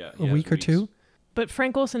Weeks. week, Yeah, a week or two. But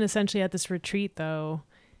Frank Olson essentially at this retreat, though,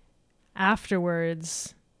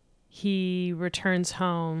 afterwards, he returns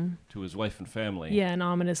home. To his wife and family. Yeah, and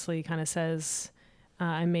ominously kind of says,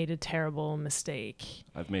 I made a terrible mistake.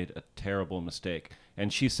 I've made a terrible mistake.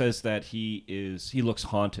 And she says that he looks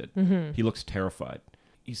haunted. He looks terrified.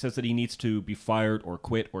 He says that he needs to be fired or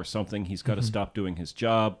quit or something. He's got to stop doing his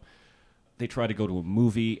job. They try to go to a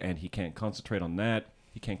movie, and he can't concentrate on that.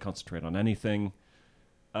 He can't concentrate on anything.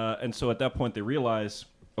 And so at that point, they realize,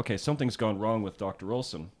 okay, something's gone wrong with Dr.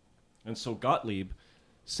 Olson. And so Gottlieb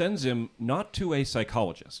sends him not to a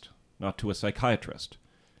psychologist, not to a psychiatrist,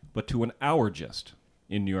 but to an hourgist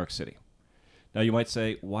in New York City. Now, you might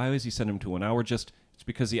say, why does he send him to an hourgist? It's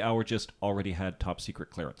because the hourgist already had top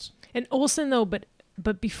secret clearance. And Olson, though, but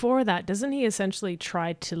before that, doesn't he essentially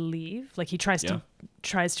try to leave? Like he tries to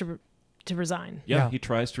resign. Yeah, Yeah. he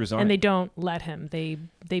tries to resign. And they don't let him. They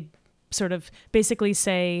sort of basically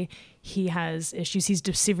say he has issues. He's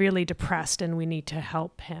severely depressed, and we need to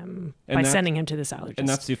help him by sending him to this allergist. And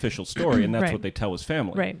that's the official story, and that's Right. what they tell his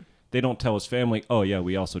family. Right. They don't tell his family, oh, yeah,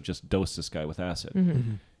 we also just dosed this guy with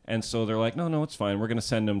acid. And so they're like, no, it's fine. We're going to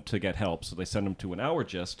send him to get help. So they send him to an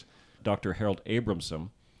hourgist, Dr. Harold Abramson.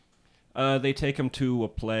 They take him to a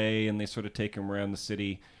play, and they sort of take him around the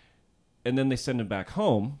city. And then they send him back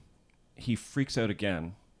home. He freaks out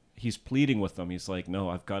again. He's pleading with them. He's like, no,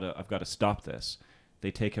 I've got to stop this.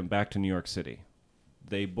 They take him back to New York City.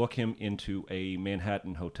 They book him into a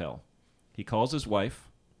Manhattan hotel. He calls his wife.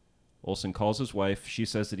 Olson calls his wife. She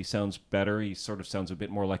says that he sounds better. He sort of sounds a bit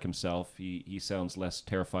more like himself. He sounds less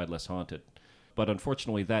terrified, less haunted. But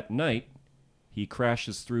unfortunately, that night, he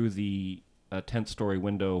crashes through the 10th-story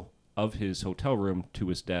window of his hotel room to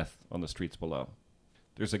his death on the streets below.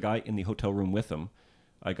 There's a guy in the hotel room with him,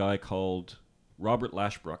 a guy called Robert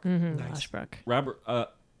Lashbrook. Lashbrook. Robert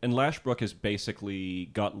and Lashbrook is basically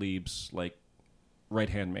Gottlieb's like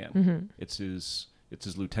right-hand man. It's his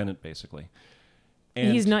lieutenant basically.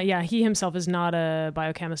 And He's not. Yeah, he himself is not a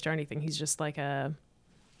biochemist or anything. He's just like a.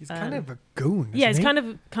 He's kind of a goon. Yeah, he's isn't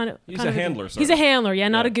he? kind of. He's kind a of handler, He's sort a of. handler. Yeah,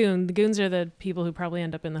 not Yeah. a goon. The goons are the people who probably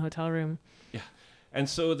end up in the hotel room. Yeah. And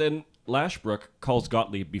so then Lashbrook calls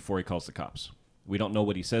Gottlieb before he calls the cops. We don't know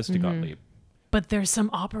what he says to Gottlieb. But there's some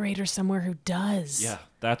operator somewhere who does. Yeah,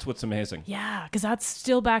 that's what's amazing. Yeah, because that's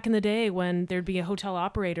still back in the day when there'd be hotel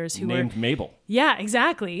operators who Named were. Mabel. Yeah,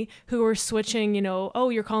 exactly. Who were switching, oh,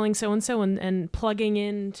 you're calling so-and-so and plugging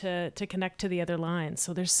in to connect to the other line.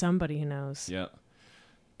 So there's somebody who knows. Yeah.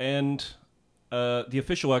 And the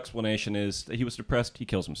official explanation is that he was depressed, he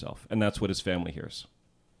kills himself. And that's what his family hears.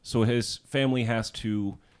 So his family has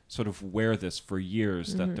to sort of wear this for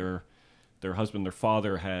years, that their husband, their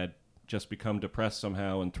father had just become depressed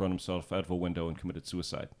somehow and thrown himself out of a window and committed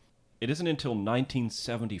suicide. It isn't until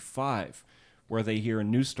 1975 where they hear a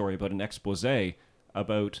news story about an expose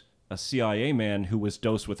about a CIA man who was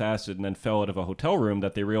dosed with acid and then fell out of a hotel room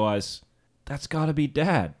that they realize that's got to be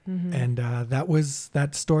Dad. And that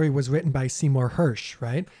story was written by Seymour Hersh,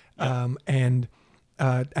 right? And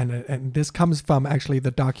this comes from actually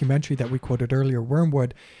the documentary that we quoted earlier,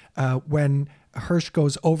 Wormwood. When Hersh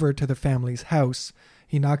goes over to the family's house,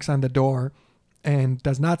 he knocks on the door and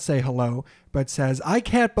does not say hello, but says, I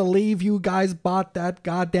can't believe you guys bought that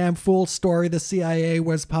goddamn fool story the CIA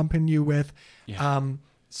was pumping you with. Yeah.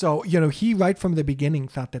 So, he right from the beginning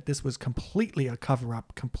thought that this was completely a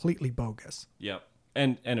cover-up, completely bogus. Yeah.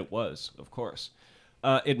 And it was, of course.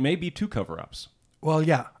 It may be two cover-ups. Well,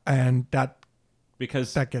 yeah, and that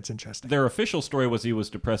gets interesting. Their official story was he was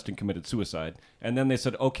depressed and committed suicide. And then they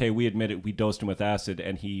said, okay, we admit it, we dosed him with acid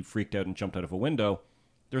and he freaked out and jumped out of a window.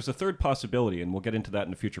 There's a third possibility, and we'll get into that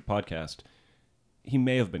in a future podcast. He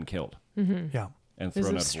may have been killed. Yeah. And There's thrown a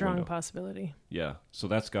out of a strong window. possibility. Yeah, so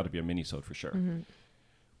that's got to be a mini-sode for sure.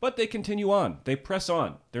 But they continue on. They press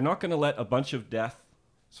on. They're not going to let a bunch of death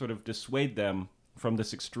sort of dissuade them from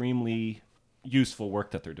this extremely useful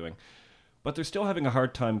work that they're doing. But they're still having a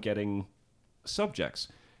hard time getting subjects.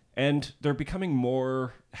 And they're becoming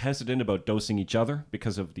more hesitant about dosing each other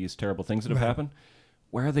because of these terrible things that have happened.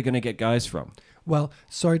 Where are they going to get guys from? Well,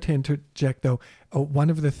 sorry to interject, though. One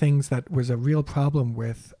of the things that was a real problem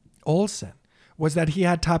with Olson was that he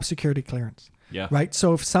had top security clearance. Yeah. Right?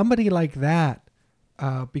 So if somebody like that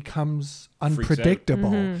becomes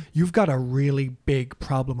unpredictable, you've got a really big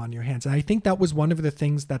problem on your hands. And I think that was one of the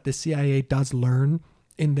things that the CIA does learn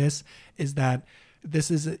in this, is that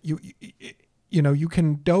this is, you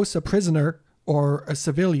can dose a prisoner or a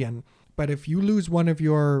civilian, But if you lose one of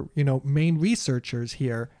your, main researchers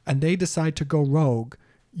here and they decide to go rogue,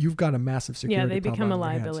 you've got a massive security Yeah, they problem become a on your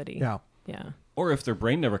hands. liability. Yeah. Yeah. Or if their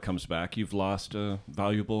brain never comes back, you've lost a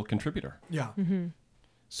valuable contributor. Yeah.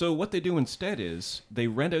 So what they do instead is they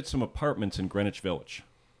rent out some apartments in Greenwich Village.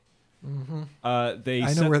 I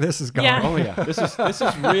know where this is going. Yeah. Oh yeah, this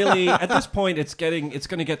is really, at this point it's going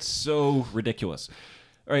to get so ridiculous.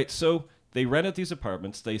 All right, so they rent out these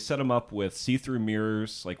apartments. They set them up with see-through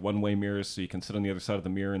mirrors, like one-way mirrors, so you can sit on the other side of the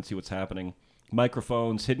mirror and see what's happening.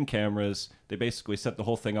 Microphones, hidden cameras. They basically set the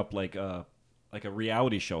whole thing up like a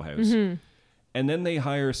reality show house. And then they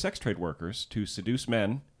hire sex trade workers to seduce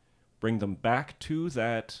men, bring them back to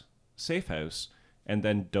that safe house, and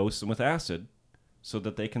then dose them with acid so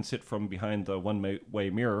that they can sit from behind the one-way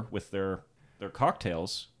mirror with their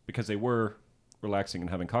cocktails, because they were relaxing and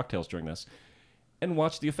having cocktails during this, and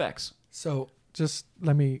watch the effects. So just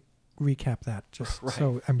let me recap that, just Right.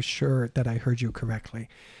 so I'm sure that I heard you correctly.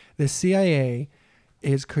 The CIA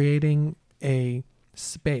is creating a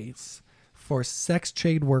space for sex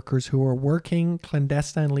trade workers who are working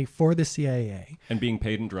clandestinely for the CIA And being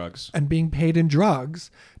paid in drugs. and being paid in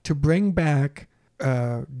drugs to bring back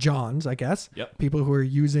Johns, I guess, Yep. people who are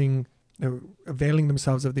availing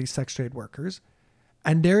themselves of these sex trade workers.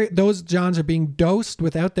 And those Johns are being dosed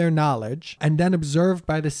without their knowledge and then observed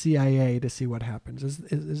by the CIA to see what happens.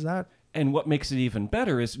 Is that? And what makes it even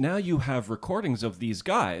better is now you have recordings of these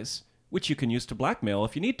guys, which you can use to blackmail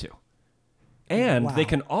if you need to. And Wow. they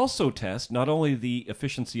can also test not only the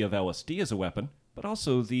efficiency of LSD as a weapon, but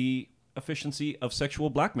also the efficiency of sexual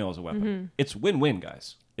blackmail as a weapon. It's win-win,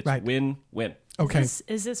 guys. It's Right. win-win. Okay.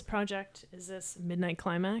 Is this Midnight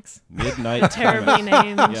Climax? Midnight Terribly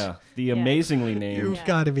named. Yeah, the amazingly named You've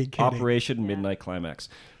got to be kidding. Operation Midnight Climax.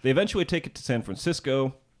 They eventually take it to San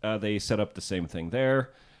Francisco. They set up the same thing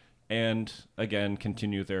there, and again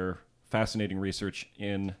continue their fascinating research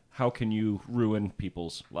in how can you ruin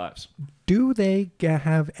people's lives. Do they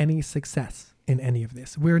have any success in any of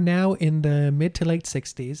this? We're now in the mid to late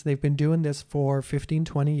 60s. They've been doing this for 15,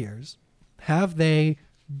 20 years. Have they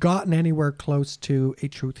gotten anywhere close to a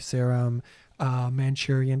truth serum,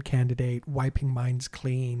 Manchurian Candidate, wiping minds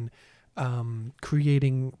clean,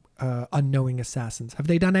 creating unknowing assassins? Have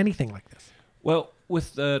they done anything like this? Well,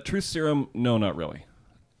 with the truth serum, no, not really.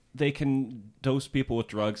 They can dose people with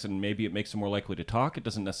drugs and maybe it makes them more likely to talk. It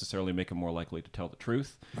doesn't necessarily make them more likely to tell the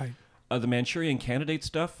truth. Right. The Manchurian Candidate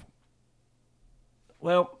stuff,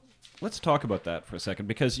 well, let's talk about that for a second,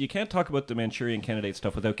 because you can't talk about the Manchurian Candidate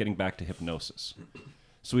stuff without getting back to hypnosis.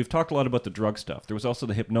 So we've talked a lot about the drug stuff. There was also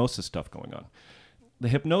the hypnosis stuff going on. The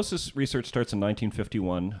hypnosis research starts in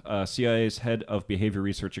 1951. CIA's head of behavior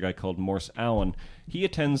research, a guy called Morse Allen, he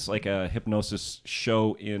attends like a hypnosis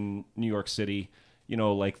show in New York City,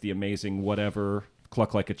 like the amazing whatever,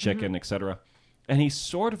 Cluck Like a Chicken, etc. And he's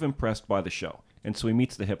sort of impressed by the show. And so he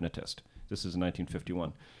meets the hypnotist. This is in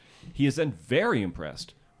 1951. He is then very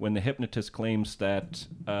impressed when the hypnotist claims that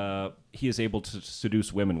he is able to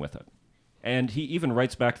seduce women with it. And he even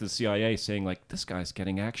writes back to the CIA saying, like, this guy's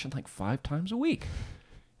getting action like 5 times a week.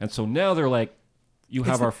 And so now they're like, you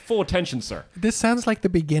have our full attention, sir. This sounds like the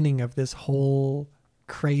beginning of this whole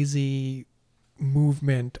crazy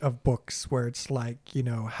movement of books where it's like,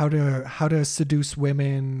 how to seduce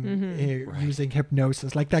women using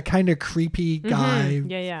hypnosis, like that kind of creepy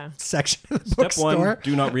guy section of the Step bookstore. 1,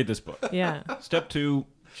 do not read this book. Yeah. Step 2,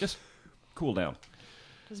 just cool down.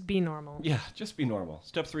 Just be normal. Yeah, just be normal.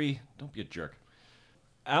 Step 3, don't be a jerk.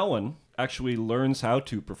 Allen actually learns how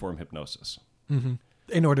to perform hypnosis.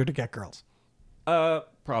 In order to get girls.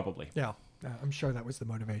 Probably. Yeah. I'm sure that was the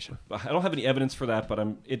motivation. I don't have any evidence for that, but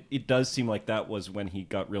it does seem like that was when he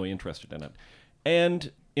got really interested in it. And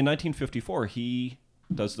in 1954, he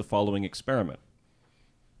does the following experiment.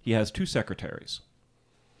 He has 2 secretaries.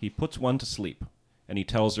 He puts one to sleep, and he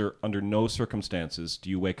tells her, under no circumstances do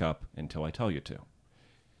you wake up until I tell you to.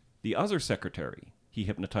 The other secretary, he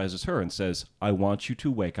hypnotizes her and says, I want you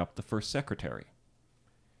to wake up the first secretary.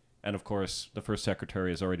 And of course, the first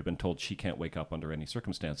secretary has already been told she can't wake up under any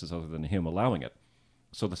circumstances other than him allowing it.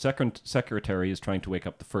 So the second secretary is trying to wake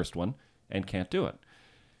up the first one and can't do it.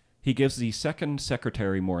 He gives the second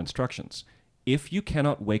secretary more instructions. If you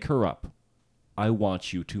cannot wake her up, I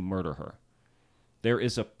want you to murder her. There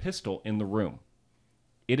is a pistol in the room.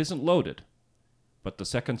 It isn't loaded, but the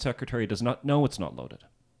second secretary does not know it's not loaded.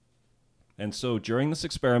 And so during this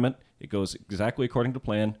experiment, it goes exactly according to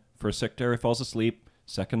plan. First secretary falls asleep.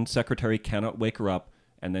 Second secretary cannot wake her up.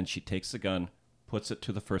 And then she takes the gun, puts it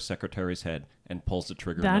to the first secretary's head, and pulls the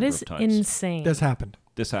trigger a number of times. That is insane. This happened.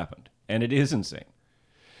 This happened. And it is insane.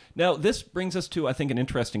 Now, this brings us to, I think, an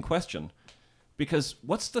interesting question. Because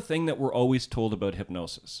what's the thing that we're always told about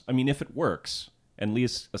hypnosis? I mean, if it works, and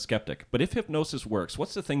Lee's a skeptic, but if hypnosis works,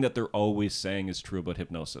 what's the thing that they're always saying is true about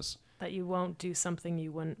hypnosis? That you won't do something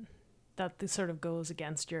you wouldn't, that this sort of goes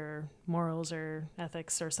against your morals or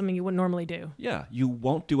ethics or something you wouldn't normally do. Yeah, you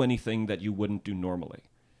won't do anything that you wouldn't do normally.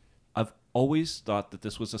 I've always thought that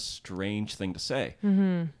this was a strange thing to say.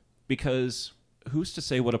 Because who's to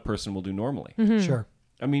say what a person will do normally? Sure.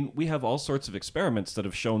 I mean, we have all sorts of experiments that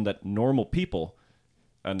have shown that normal people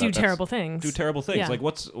Do terrible things. Do terrible things. Yeah. Like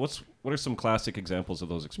what are some classic examples of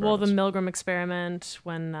those Well, experiments? the Milgram experiment,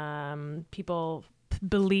 when people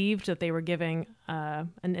believed that they were giving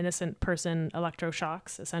an innocent person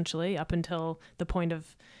electroshocks, essentially, up until the point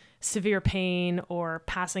of severe pain or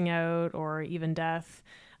passing out or even death.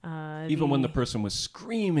 Even when the person was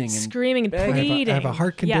screaming and I pleading. have a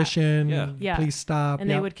heart condition. Yeah. Please stop. And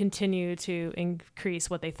they would continue to increase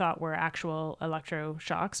what they thought were actual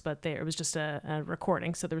electroshocks, but it was just a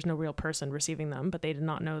recording, so there was no real person receiving them, but they did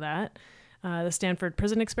not know that. The Stanford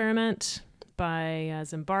prison experiment by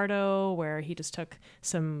Zimbardo, where he just took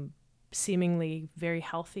some seemingly very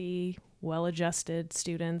healthy, well-adjusted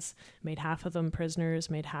students, made half of them prisoners,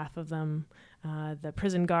 made half of them the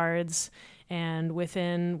prison guards, and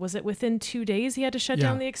within 2 days he had to shut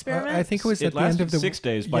down the experiment? I think it was it at the end lasted of the 6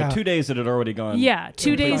 days. By 2 days it had already gone. Yeah,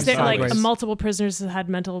 2 days that sideways. multiple prisoners had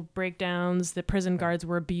mental breakdowns. The prison guards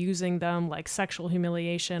were abusing them, like sexual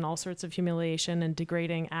humiliation, all sorts of humiliation and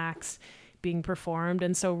degrading acts being performed.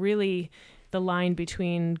 And so really the line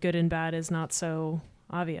between good and bad is not so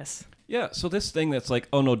obvious. Yeah, so this thing that's like,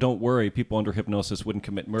 oh no, don't worry, people under hypnosis wouldn't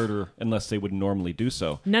commit murder unless they would normally do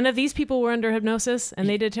so. None of these people were under hypnosis, and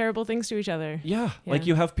they did terrible things to each other. Yeah, like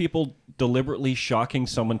you have people deliberately shocking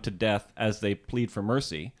someone to death as they plead for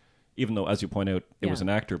mercy, even though, as you point out, it was an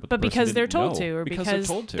actor. But the person because they're didn't told know. to, or because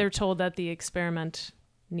told to. they're told that the experiment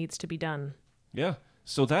needs to be done. Yeah,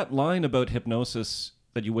 so that line about hypnosis,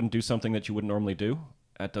 that you wouldn't do something that you wouldn't normally do,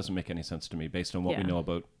 that doesn't make any sense to me based on what we know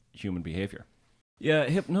about human behavior. Yeah,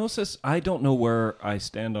 hypnosis, I don't know where I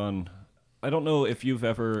stand on. I don't know if you've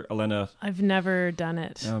ever, Alena. I've never done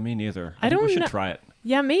it. No, me neither. I don't think we should know. try it.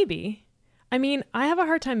 Yeah, maybe. I mean, I have a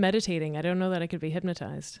hard time meditating. I don't know that I could be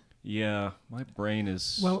hypnotized. Yeah, my brain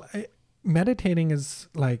is... Well, meditating is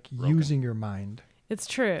like broken. using your mind. It's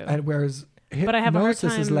true. And whereas But I have a hard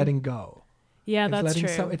hypnosis is time- letting go. Yeah, It's that's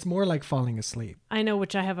letting true. it's more like falling asleep. I know,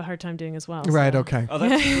 which I have a hard time doing as well. Right, so. okay. Oh,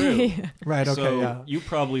 that's true. Right, okay, so yeah. you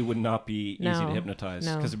probably would not be easy to No, hypnotize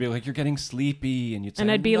no. because it'd be like, you're getting sleepy, and you'd say,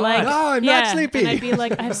 And I'd be "I'm like, not." No, I'm not sleepy. And I'd be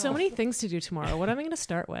like, I have so many things to do tomorrow. What am I going to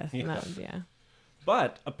start with? Yeah. Yeah.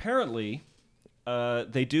 But apparently,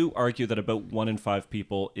 they do argue that about 1 in 5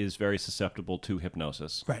 people is very susceptible to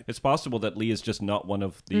hypnosis. Right. It's possible that Lee is just not one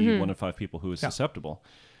of the 1 in 5 people who is susceptible.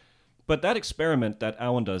 But that experiment that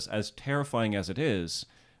Alan does, as terrifying as it is,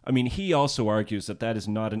 I mean, he also argues that that is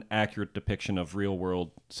not an accurate depiction of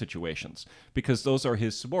real-world situations because those are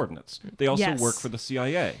his subordinates. They also Yes. work for the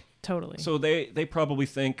CIA. Totally. So they probably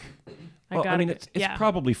think, it's yeah.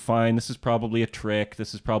 probably fine. This is probably a trick.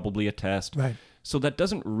 This is probably a test. Right. So that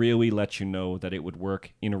doesn't really let you know that it would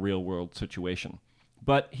work in a real-world situation.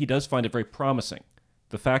 But he does find it very promising.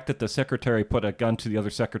 The fact that the secretary put a gun to the other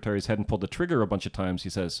secretary's head and pulled the trigger a bunch of times, he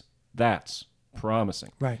says, that's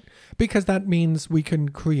promising. Right. Because that means we can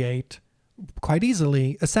create quite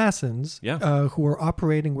easily assassins who are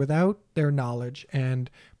operating without their knowledge and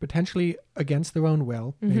potentially against their own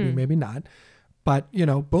will, maybe not. But,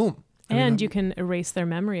 boom. And you can erase their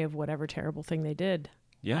memory of whatever terrible thing they did.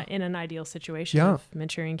 Yeah. In an ideal situation Yeah. of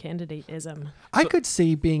Manchurian candidateism. I could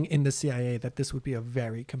see being in the CIA that this would be a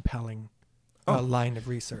very compelling line of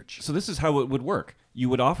research. So this is how it would work. You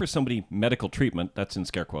would offer somebody medical treatment, that's in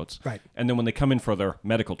scare quotes. Right. And then when they come in for their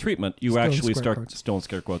medical treatment, you Still in actually square start, quotes. still in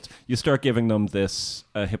scare quotes, you start giving them this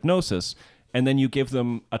hypnosis, and then you give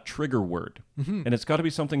them a trigger word. And it's got to be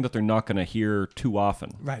something that they're not going to hear too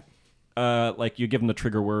often. Right. Like you give them the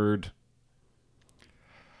trigger word,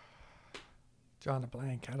 John a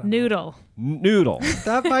blank. I don't know. Noodle. noodle.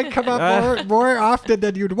 That might come up more often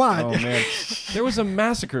than you'd want. Oh, man. There was a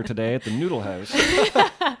massacre today at the Noodle House.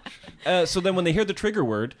 So then when they hear the trigger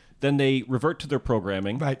word, then they revert to their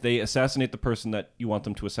programming. Right. They assassinate the person that you want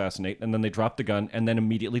them to assassinate, and then they drop the gun and then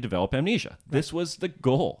immediately develop amnesia. Right. This was the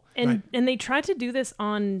goal. And they tried to do this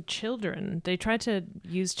on children. They tried to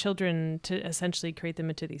use children to essentially create them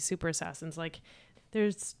into these super assassins. Like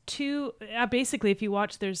there's two, basically if you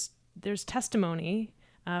watch, there's testimony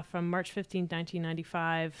from March 15th,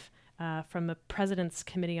 1995 from the President's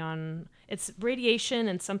Committee on, it's radiation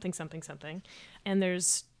and something. And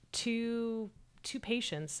there's two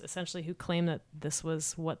patients essentially who claim that this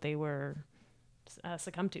was what they were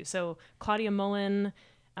succumb to. So Claudia Mullen,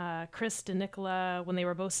 Chris DeNicola, when they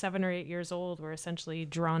were both 7 or 8 years old, were essentially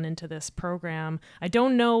drawn into this program. I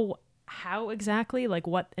don't know how exactly, like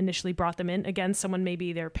what initially brought them in. Again, someone,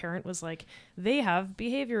 maybe their parent was like, they have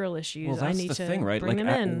behavioral issues. Well, that's I need the to thing, right? bring Like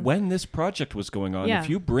them in. when this project was going on, Yeah. if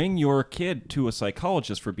you bring your kid to a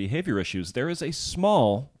psychologist for behavior issues, there is a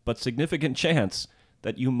small but significant chance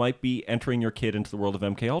that you might be entering your kid into the world of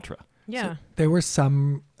MK Ultra. Yeah. There were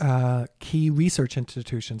some key research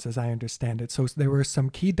institutions, as I understand it. So there were some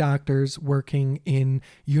key doctors working in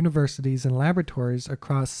universities and laboratories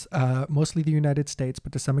across mostly the United States,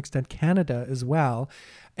 but to some extent Canada as well.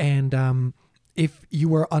 And if you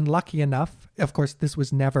were unlucky enough, of course, this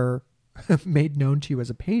was never made known to you as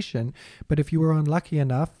a patient, but if you were unlucky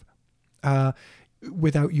enough,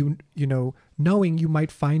 without you knowing, you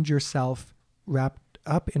might find yourself wrapped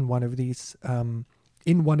up in one of these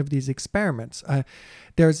experiments.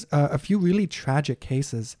 There's a few really tragic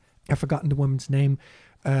cases. I've forgotten the woman's name,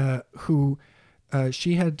 who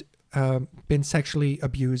she had been sexually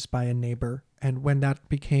abused by a neighbor. And when that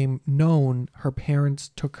became known, her parents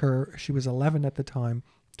took her, she was 11 at the time,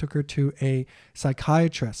 took her to a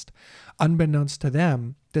psychiatrist. Unbeknownst to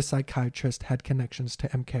them, this psychiatrist had connections to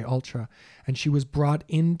MK Ultra, and she was brought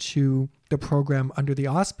into the program under the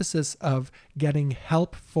auspices of getting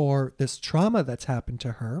help for this trauma that's happened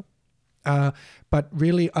to her. But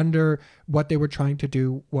really under what they were trying to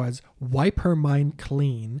do was wipe her mind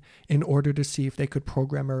clean in order to see if they could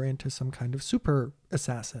program her into some kind of super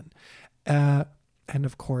assassin. And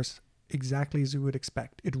of course, exactly as you would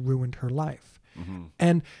expect, it ruined her life. Mm-hmm.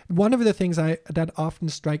 And one of the things that often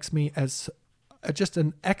strikes me as just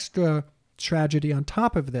an extra tragedy on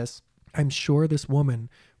top of this, I'm sure this woman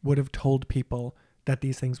would have told people that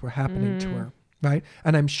these things were happening to her, right?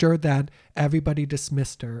 And I'm sure that everybody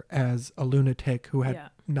dismissed her as a lunatic who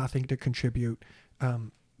had nothing to contribute,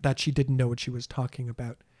 that she didn't know what she was talking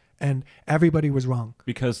about. And everybody was wrong.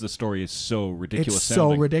 Because the story is so ridiculous. It's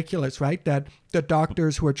so ridiculous, right? That the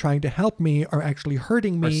doctors who are trying to help me are actually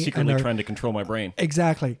hurting me. Are secretly trying to control my brain.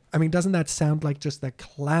 Exactly. I mean, doesn't that sound like just the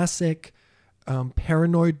classic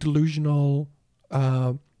paranoid, delusional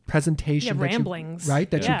presentation? Yeah, ramblings.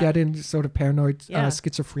 That you get in sort of paranoid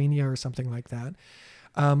schizophrenia or something like that.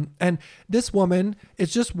 And this woman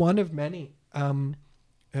is just one of many.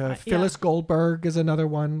 Phyllis Goldberg is another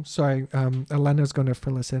one. Sorry, Alena's going to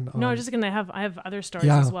fill us in. No, I'm just going to I have other stories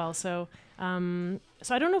as well. So, so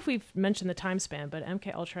I don't know if we've mentioned the time span, but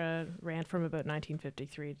MK Ultra ran from about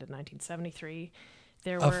 1953 to 1973.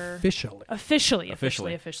 There were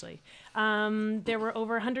officially. There were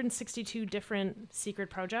over 162 different secret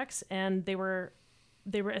projects, and they were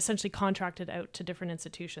essentially contracted out to different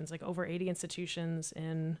institutions, like over 80 institutions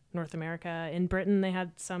in North America. In Britain, they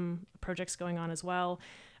had some projects going on as well.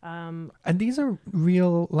 And these are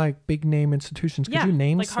real, like, big name institutions. Could you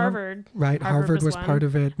name like some? Harvard. Right, Harvard was part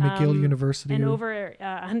of it. McGill University. And over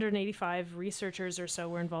 185 researchers or so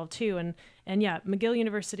were involved too. And McGill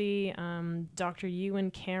University, Dr. Ewan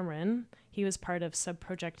Cameron, he was part of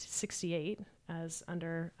Subproject 68 as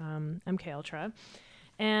under MK Ultra.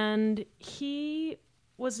 And he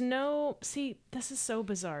was this is so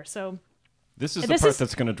bizarre. So this is the part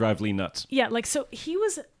that's going to drive Lee nuts. Yeah, like, so he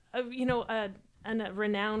was, a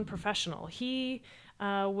renowned professional. He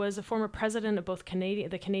was a former president of both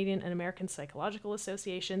the Canadian and American Psychological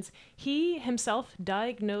Associations. He himself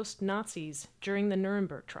diagnosed Nazis during the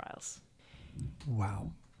Nuremberg trials.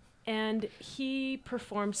 Wow. And he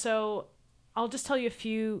performed, so I'll just tell you a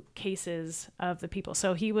few cases of the people.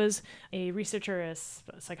 So he was a researcher, a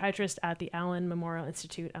psychiatrist at the Allen Memorial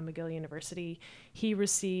Institute at McGill University. He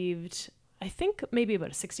received, I think, maybe about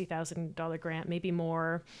a $60,000 grant, maybe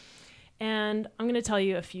more. And I'm going to tell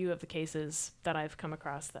you a few of the cases that I've come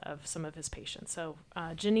across of some of his patients. So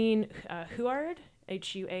Janine Huard,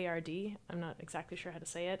 Huard, I'm not exactly sure how to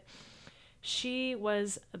say it. She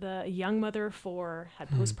was the young mother of 4, had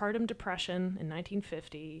postpartum depression in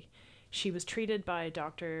 1950. She was treated by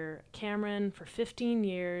Dr. Cameron for 15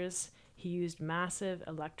 years. He used massive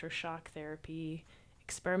electroshock therapy,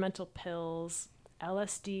 experimental pills,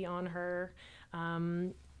 LSD on her.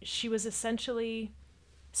 She was essentially...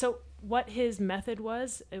 So what his method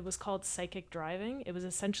was, it was called psychic driving. It was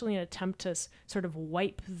essentially an attempt to sort of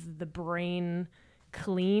wipe the brain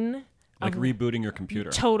clean. Like rebooting your computer.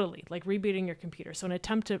 Totally, like rebooting your computer. So an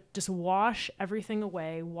attempt to just wash everything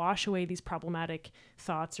away, wash away these problematic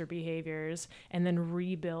thoughts or behaviors, and then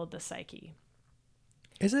rebuild the psyche.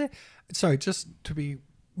 Is it, sorry, just to be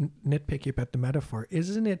nitpicky about the metaphor,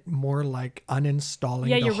 isn't it more like uninstalling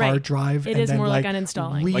the hard drive? It is more like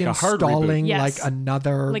uninstalling. Reinstalling like a hard reboot. Like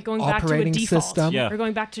another like going operating back to a default. system? Yeah. Or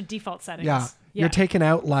going back to default settings. Yeah. You're taking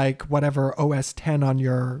out like whatever OS 10 on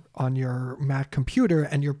your Mac computer,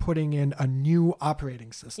 and you're putting in a new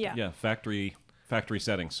operating system. Yeah. Yeah, factory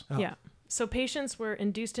settings. Oh. Yeah. So patients were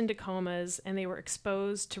induced into comas, and they were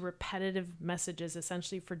exposed to repetitive messages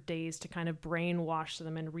essentially for days to kind of brainwash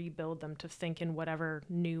them and rebuild them to think in whatever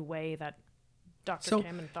new way that Dr.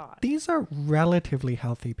 Cameron thought. These are relatively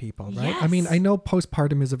healthy people, right? Yes. I mean, I know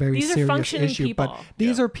postpartum is a very These are serious functioning issue, people. but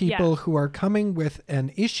these are people Yeah. who are coming with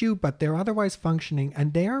an issue, but they're otherwise functioning,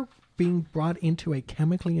 and they're being brought into a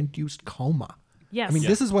chemically induced coma. Yes. I mean,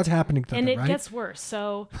 this is what's happening to and them, it right? gets worse.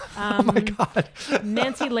 So, Oh my God.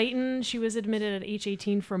 Nancy Layton, she was admitted at age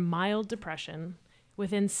 18 for mild depression.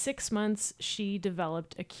 Within 6 months, she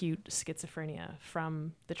developed acute schizophrenia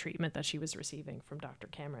from the treatment that she was receiving from Dr.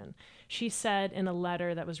 Cameron. She said in a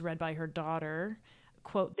letter that was read by her daughter,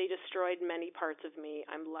 quote, "They destroyed many parts of me.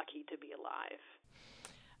 I'm lucky to be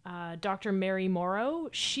alive." Dr. Mary Morrow,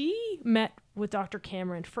 she met with Dr.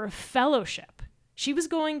 Cameron for a fellowship. She was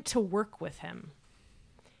going to work with him.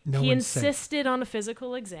 No He one's safe. insisted on a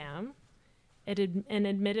physical exam and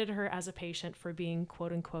admitted her as a patient for being,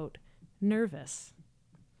 quote unquote, nervous.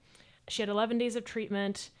 She had 11 days of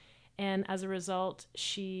treatment, and as a result,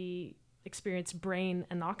 she experienced brain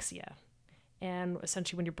anoxia. And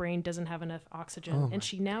essentially, when your brain doesn't have enough oxygen, and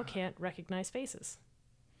she now can't recognize faces.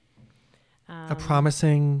 A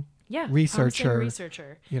promising researcher. Promising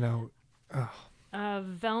researcher. You know,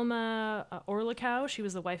 Velma Orlikow, she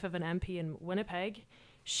was the wife of an MP in Winnipeg.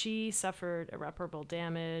 She suffered irreparable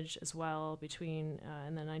damage as well between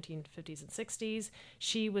in the 1950s and 60s.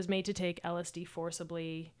 She was made to take LSD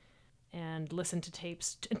forcibly and listen to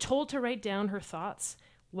tapes and told to write down her thoughts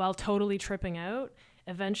while totally tripping out.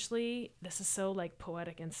 Eventually, this is so like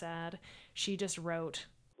poetic and sad, she just wrote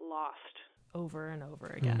 "lost" over and over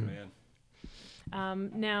again.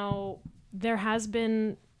 Now there have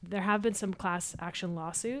been some class action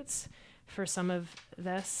lawsuits for some of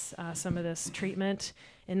this treatment.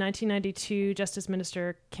 In 1992, Justice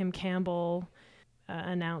Minister Kim Campbell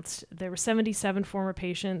announced there were 77 former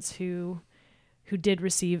patients who did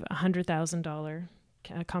receive $100,000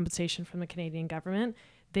 compensation from the Canadian government.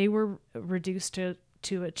 They were reduced to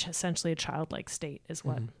essentially a childlike state, is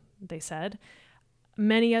what they said.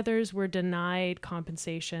 Many others were denied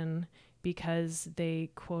compensation because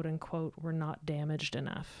they, quote unquote, were not damaged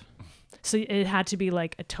enough. So it had to be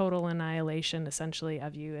like a total annihilation, essentially,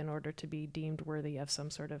 of you in order to be deemed worthy of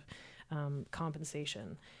some sort of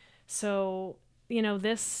compensation. So,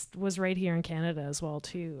 this was right here in Canada as well,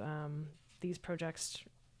 too. These projects,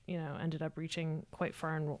 ended up reaching quite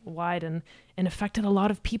far and wide and affected a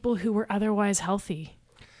lot of people who were otherwise healthy.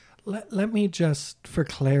 Let me just, for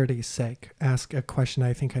clarity's sake, ask a question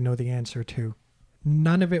I think I know the answer to.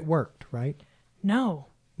 None of it worked, right? No.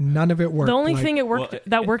 None of it worked. The only thing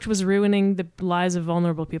that worked was ruining the lives of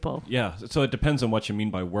vulnerable people. Yeah, so it depends on what you mean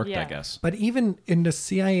by worked, Yeah. I guess. But even in the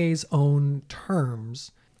CIA's own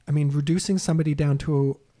terms, I mean, reducing somebody down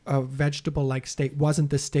to a vegetable-like state wasn't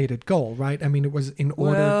the stated goal, right? I mean, it was in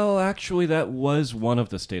order... Well, actually, that was one of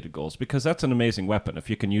the stated goals, because that's an amazing weapon. If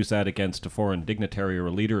you can use that against a foreign dignitary or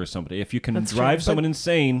a leader or somebody, if you can drive someone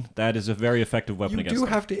insane, that is a very effective weapon against them. You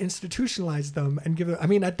do have to institutionalize them and give them... I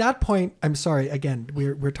mean, at that point, I'm sorry, again,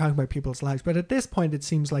 we're talking about people's lives, but at this point, it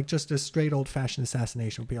seems like just a straight old-fashioned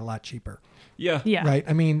assassination would be a lot cheaper. Yeah. Right?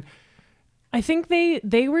 I mean... I think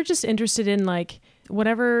they were just interested in like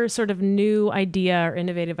whatever sort of new idea or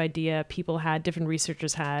innovative idea people had, different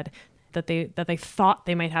researchers had, that they thought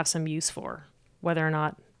they might have some use for, whether or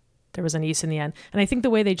not there was any use in the end. And I think the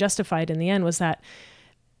way they justified in the end was that,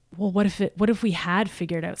 well, what if we had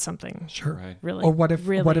figured out something? Sure. Right. Really, or what if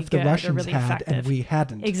really the good or Russians really had effective. and we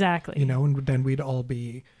hadn't? Exactly. And then we'd all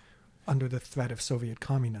be under the threat of Soviet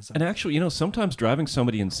communism. And actually, sometimes driving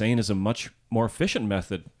somebody insane is a much more efficient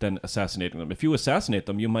method than assassinating them. If you assassinate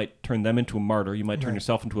them, you might turn them into a martyr. You might turn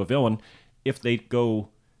yourself into a villain. If they go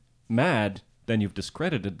mad, then you've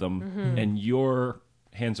discredited them, and your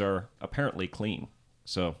hands are apparently clean.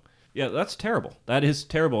 So, yeah, that's terrible. That is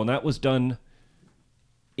terrible. And that was done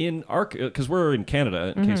in our... Because we're in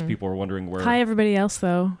Canada, in case people were wondering where... Hi, everybody else,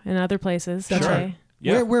 though, in other places. That's Hi. right.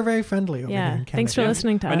 Yeah. We're very friendly over here in Canada. Thanks for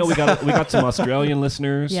listening to us. I know we got some Australian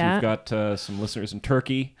listeners. Yeah. We've got some listeners in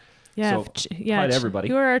Turkey. Yeah, So, hi to everybody.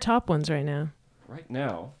 Who are our top ones right now? Right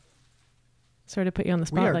now... Sorry to put you on the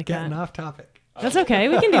We spot are like getting that. off topic. That's okay.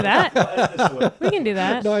 We can do that. We can do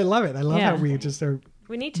that. No, I love it. I love Yeah. how we just are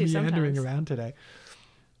We need to meandering sometimes. around today.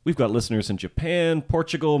 We've got listeners in Japan,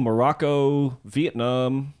 Portugal, Morocco,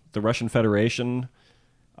 Vietnam, the Russian Federation.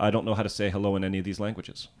 I don't know how to say hello in any of these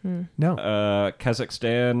languages. No.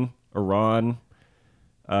 Kazakhstan, Iran,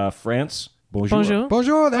 France. Bonjour. Bonjour.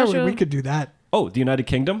 Bonjour. There Bonjour. we could do that. Oh, the United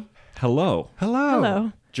Kingdom? Hello.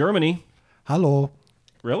 Hello. Germany? Hello.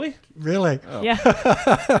 Really? Really? Yeah.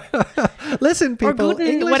 Listen, people. Or Guten,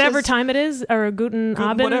 English whatever is time it is, or Guten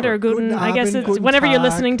Abend, whatever. or Guten, Guten I guess Abend, it's Guten whenever you're Tag,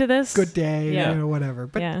 listening to this. Good day, Yeah. whatever.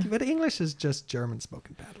 But Yeah. but English is just German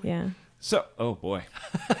spoken badly. Yeah. So, oh boy.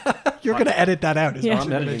 You're going to edit that out. Is Yeah. what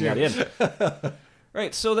I'm you're gonna editing do. that in.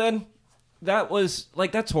 Right, so then that was,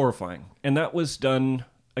 like, that's horrifying. And that was done,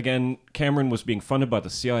 again, Cameron was being funded by the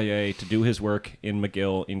CIA to do his work in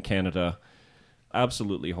McGill in Canada.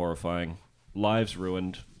 Absolutely horrifying. Lives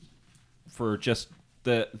ruined for just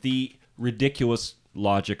the ridiculous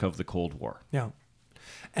logic of the Cold War. Yeah.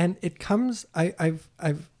 And it comes, I've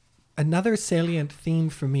another salient theme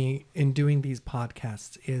for me in doing these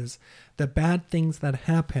podcasts is the bad things that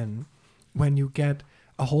happen when you get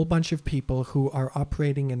a whole bunch of people who are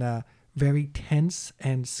operating in a very tense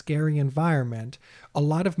and scary environment, a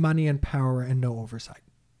lot of money and power and no oversight.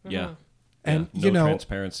 Yeah. And, Yeah. you No know,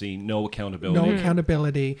 transparency, no accountability. no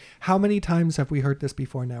accountability. How many times have we heard this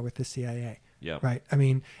before now with the CIA? Yeah. Right. I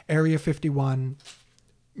mean, Area 51,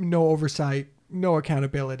 no oversight, no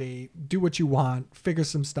accountability, do what you want, figure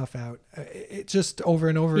some stuff out. It's just over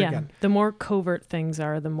and over Yeah. again. The more covert things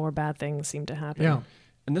are, the more bad things seem to happen. Yeah.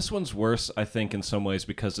 And this one's worse, I think, in some ways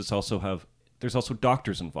because there's also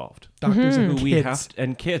doctors involved. Doctors and Who kids.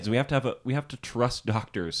 kids. We have to trust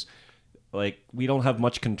doctors. Like, we don't have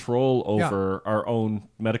much control over our own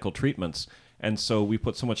medical treatments. And so we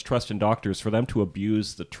put so much trust in doctors. For them to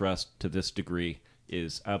abuse the trust to this degree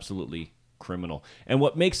is absolutely criminal. And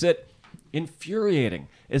what makes it infuriating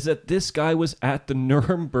is that this guy was at the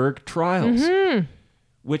Nuremberg trials,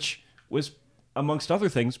 which was, amongst other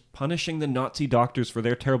things, punishing the Nazi doctors for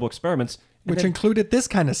their terrible experiments. And Which then included this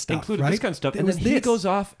kind of stuff, included right? this kind of stuff. It And was then he this. goes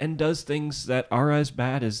off and does things that are as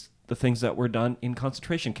bad as the things that were done in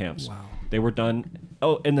concentration camps. Wow. They were done...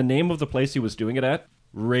 Oh, and the name of the place he was doing it at?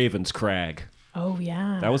 Ravenscrag. Oh,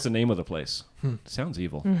 yeah. That was the name of the place. Sounds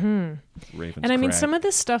evil. Ravenscrag. And I mean, some of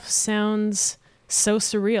this stuff sounds so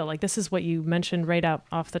surreal. Like, this is what you mentioned right up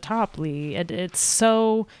off the top, Lee. It's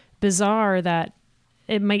so bizarre that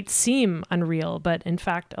it might seem unreal, but in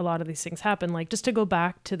fact, a lot of these things happen. Like, just to go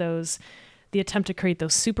back to the attempt to create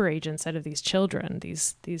those super agents out of these children,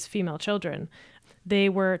 these female children. They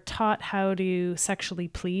were taught how to sexually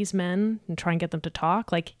please men and try and get them to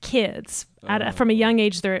talk, like kids. From a young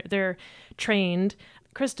age, they're trained.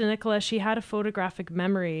 Krista Nicola, she had a photographic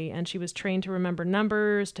memory, and she was trained to remember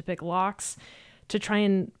numbers, to pick locks, to try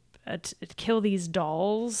and kill these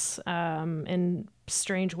dolls in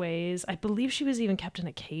strange ways. I believe she was even kept in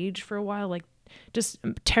a cage for a while, like just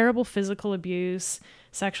terrible physical abuse,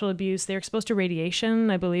 sexual abuse. They're exposed to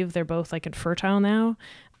radiation. I believe they're both like infertile now.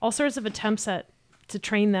 All sorts of attempts to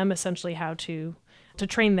train them essentially how to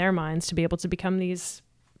train their minds to be able to become these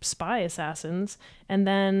spy assassins, and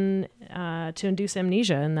then to induce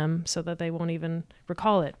amnesia in them so that they won't even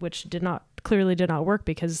recall it, which clearly did not work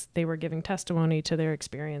because they were giving testimony to their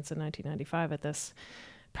experience in 1995 at this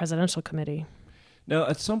presidential committee. Now,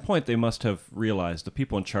 at some point, they must have realized, the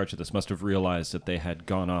people in charge of this must have realized that they had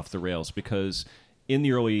gone off the rails, because in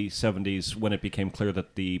the early 70s, when it became clear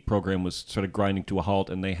that the program was sort of grinding to a halt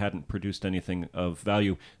and they hadn't produced anything of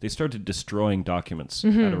value, they started destroying documents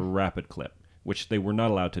at a rapid clip, which they were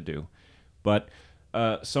not allowed to do. But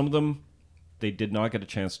some of them, they did not get a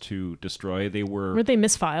chance to destroy. Were they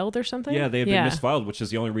misfiled or something? Yeah, they had been misfiled, which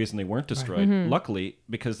is the only reason they weren't destroyed. Luckily,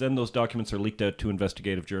 because then those documents are leaked out to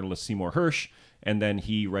investigative journalist Seymour Hersh, and then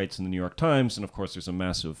he writes in the New York Times, and of course there's a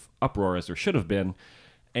massive uproar, as there should have been.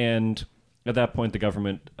 And at that point, the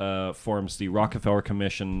government forms the Rockefeller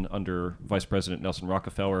Commission under Vice President Nelson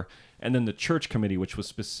Rockefeller, and then the Church Committee, which was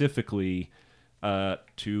specifically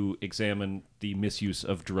to examine the misuse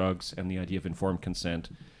of drugs and the idea of informed consent.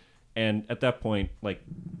 And at that point, like,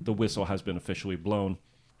 the whistle has been officially blown.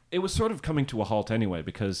 It was sort of coming to a halt anyway,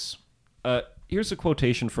 because here's a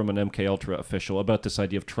quotation from an MKUltra official about this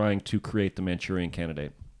idea of trying to create the Manchurian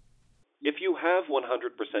Candidate. If you have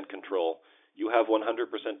 100% control, you have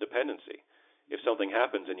 100% dependency. If something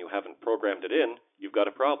happens and you haven't programmed it in, you've got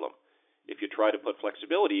a problem. If you try to put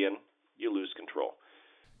flexibility in, you lose control.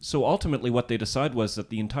 So ultimately what they decide was that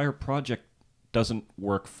the entire project doesn't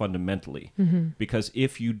work fundamentally, because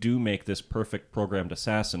if you do make this perfect programmed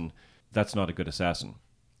assassin, that's not a good assassin.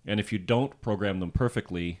 And if you don't program them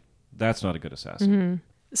perfectly, that's not a good assassin.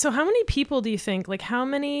 So how many people do you think, like how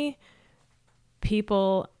many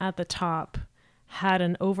people at the top had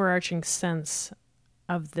an overarching sense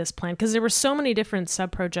of this plan? Because there were so many different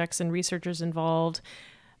sub-projects and researchers involved.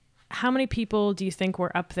 How many people do you think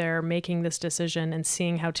were up there making this decision and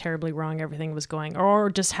seeing how terribly wrong everything was going, or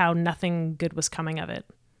just how nothing good was coming of it?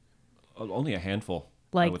 Only a handful.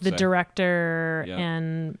 I Like would the say. director Yeah.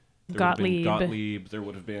 and There would have been Gottlieb, Gottlieb. There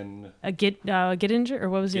would have been Gittinger, or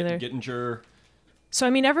what was the other? Gittinger. So I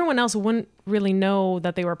mean, everyone else wouldn't really know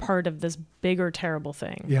that they were part of this bigger, terrible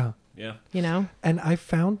thing. Yeah. Yeah. You know? And I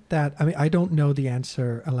found that, I mean, I don't know the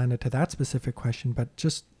answer, Alena, to that specific question, but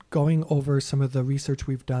just going over some of the research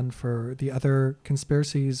we've done for the other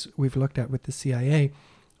conspiracies we've looked at with the CIA,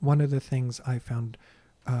 one of the things I found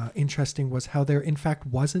interesting was how there, in fact,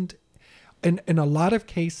 wasn't, in a lot of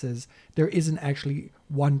cases, there isn't actually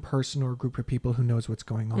one person or a group of people who knows what's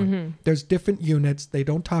going on. There's different units. They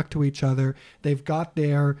don't talk to each other. They've got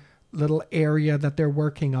their little area that they're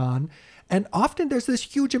working on. And often there's this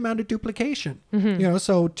huge amount of duplication,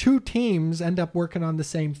 so two teams end up working on the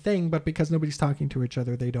same thing, but because nobody's talking to each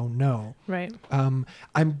other, they don't know. Right. I'm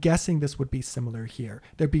guessing this would be similar here.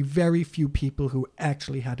 There'd be very few people who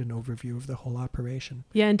actually had an overview of the whole operation.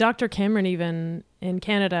 Yeah, and Dr. Cameron, even in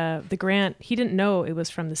Canada, the grant, he didn't know it was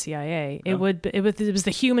from the CIA. It was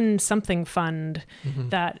the Human Something Fund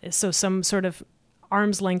so some sort of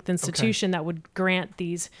arm's length institution that would grant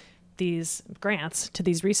these grants to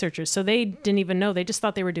these researchers. So they didn't even know. They just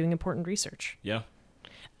thought they were doing important research. Yeah.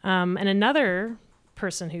 And another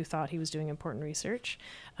person who thought he was doing important research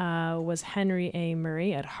was Henry A.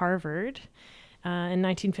 Murray at Harvard in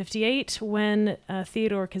 1958 when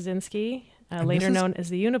Theodore Kaczynski, later known as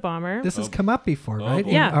the Unabomber. This has come up before, right? boy.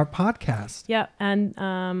 In our podcast. Yeah,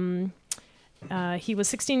 and he was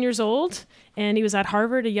 16 years old, and he was at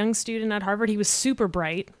Harvard, a young student at Harvard. He was super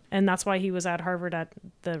bright, and that's why he was at Harvard at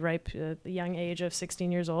the young age of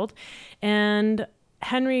 16 years old. And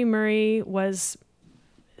Henry Murray was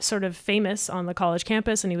sort of famous on the college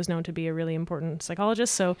campus, and he was known to be a really important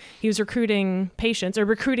psychologist. So he was recruiting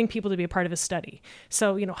people to be a part of his study.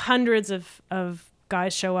 So, hundreds of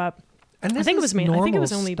guys show up. And I think it was me. I think it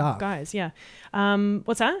was normal only stuff. guys. Yeah.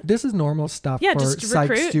 What's that? This is normal stuff Yeah, for just to psych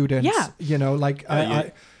recruit. students. Yeah.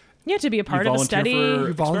 Yeah, to be a part of a study.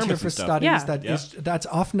 You volunteer experiments for and stuff. studies. Yeah. That's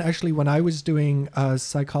often actually when I was doing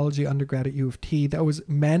psychology undergrad at U of T, that was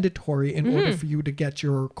mandatory in order for you to get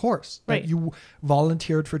your course. Right. That you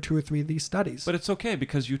volunteered for 2 or 3 of these studies. But it's okay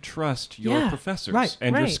because you trust your professors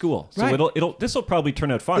and your Right. school. So Right. this will probably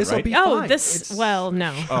turn out fun, This'll right? be Oh, fine.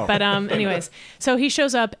 no. But anyways, so he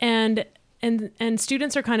shows up and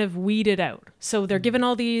students are kind of weeded out. So they're given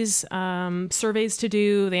all these surveys to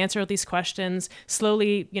do. They answer all these questions.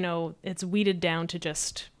 Slowly, it's weeded down to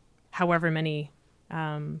just however many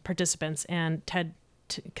participants. And Ted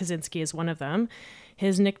Kaczynski is one of them.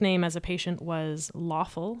 His nickname as a patient was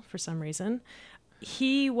Lawful for some reason.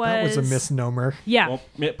 That was a misnomer. Yeah.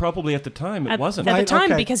 Well, probably at the time it wasn't. At the Right,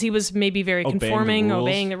 time, okay. because he was maybe very conforming,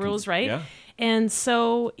 obeying the rules, right? Yeah. And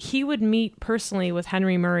so he would meet personally with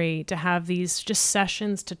Henry Murray to have these just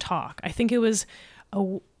sessions to talk. I think it was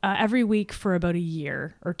every week for about a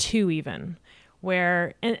year or 2 even,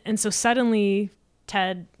 and so suddenly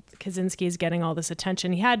Ted Kaczynski is getting all this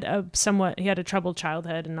attention. He had a troubled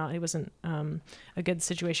childhood, and he wasn't a good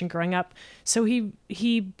situation growing up. So he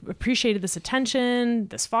appreciated this attention,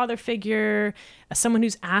 this father figure, someone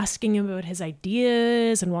who's asking him about his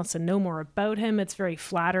ideas and wants to know more about him. It's very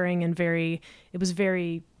flattering and it was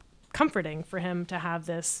very comforting for him to have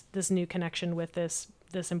this new connection with this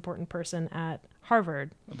important person at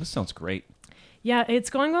Harvard. Well, this sounds great. Yeah,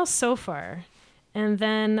 it's going well so far. And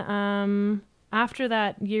then after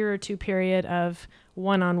that year or 2 period of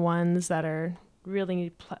one-on-ones that are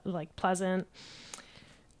really pleasant,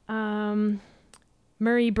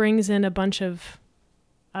 Murray brings in a bunch of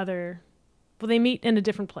they meet in a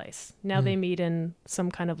different place. Now they meet in some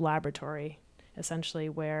kind of laboratory, essentially,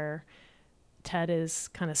 where Ted is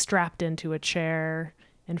kind of strapped into a chair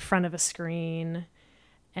in front of a screen,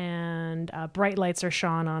 and bright lights are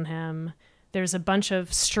shone on him. There's a bunch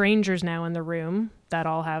of strangers now in the room that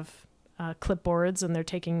all have clipboards, and they're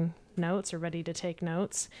taking notes or ready to take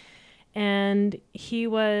notes. And he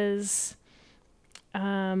was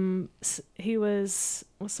what's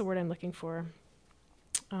the word I'm looking for?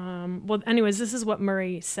 Anyways, this is what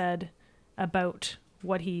Murray said about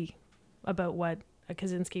what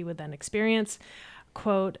Kaczynski would then experience.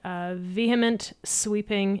 Quote, vehement,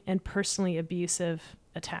 sweeping, and personally abusive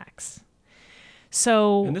attacks.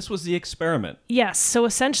 So, And this was the experiment. yes. So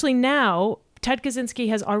essentially now Ted Kaczynski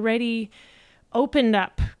has already opened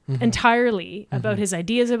up entirely about his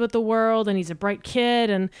ideas about the world, and he's a bright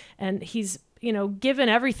kid, and he's, given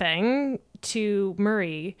everything to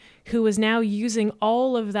Murray, who is now using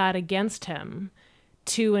all of that against him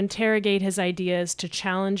to interrogate his ideas, to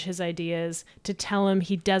challenge his ideas, to tell him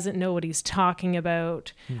he doesn't know what he's talking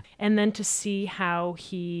about, and then to see how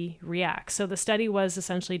he reacts. So the study was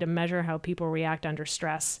essentially to measure how people react under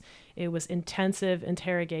stress It was intensive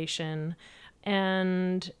interrogation,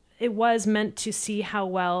 and it was meant to see how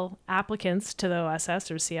well applicants to the OSS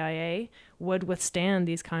or CIA would withstand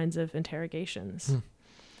these kinds of interrogations.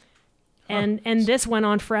 And this went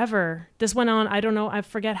on forever. This went on, I don't know, I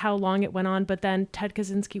forget how long it went on, but then Ted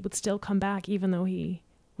Kaczynski would still come back even though he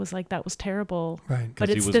was like, that was terrible. Right. But 'Cause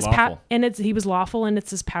he it's was this lawful. he was lawful, and it's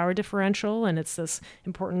this power differential, and it's this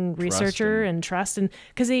important researcher and trust, and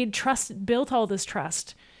because they built all this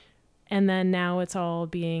trust, and then now it's all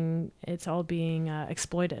being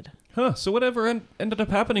exploited. Huh. So whatever ended up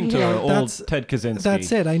happening to Yeah, old that's- Ted Kaczynski?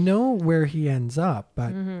 That's it. I know where he ends up,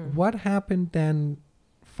 but what happened then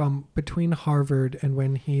from between Harvard and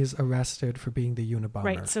when he's arrested for being the Unabomber?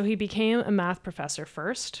 Right. So he became a math professor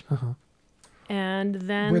first, Uh-huh. and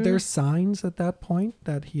then Were there signs at that point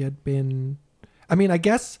that he had been? I mean, I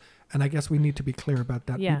guess we need to be clear about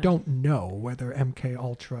that. Yeah. We don't know whether MK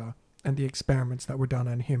Ultra and the experiments that were done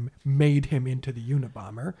on him made him into the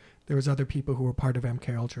Unabomber. There was other people who were part of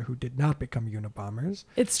MK Ultra who did not become Unabombers.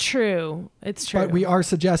 It's true. It's true. But we are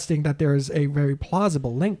suggesting that there is a very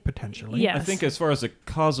plausible link potentially. Yes. I think as far as a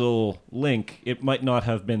causal link, it might not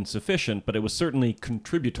have been sufficient, but it was certainly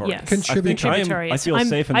contributory. Yes. Contributory. I feel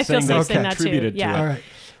safe in I feel saying safe that saying that too. contributed Yeah. to it. All right.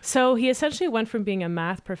 So he essentially went from being a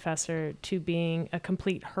math professor to being a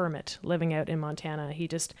complete hermit living out in Montana. He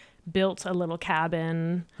just built a little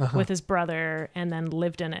cabin with his brother and then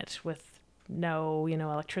lived in it with no,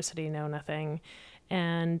 electricity, no nothing.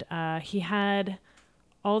 And he had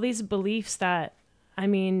all these beliefs that, I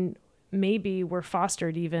mean, maybe were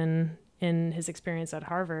fostered even in his experience at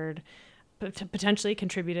Harvard, but potentially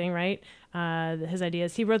contributing, right? His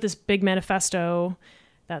ideas. He wrote this big manifesto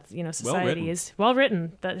that, society is well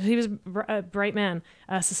written, that he was a bright man.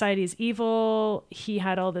 Society is evil. He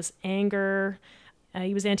had all this anger.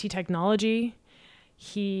 He was anti-technology.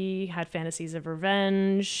 He had fantasies of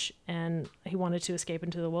revenge, and he wanted to escape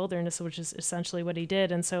into the wilderness, which is essentially what he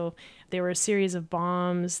did. And so there were a series of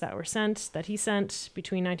bombs that he sent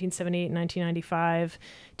between 1978 and 1995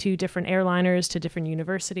 to different airliners, to different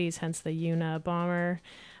universities, hence the Unabomber.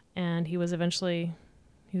 And he was eventually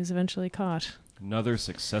caught. Another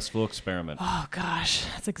successful experiment. Oh gosh,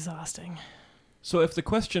 that's exhausting. So if the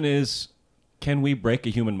question is, can we break a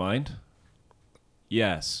human mind?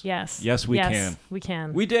 Yes. Yes, we can. We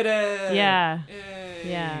can. We did it! Yeah. Yay.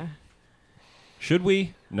 Yeah. Should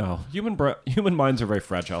we? No. Human minds are very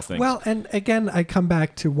fragile things. Well, and again, I come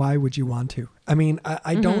back to why would you want to? I mean,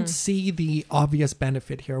 I don't see the obvious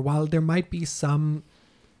benefit here. While there might be some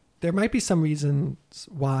reasons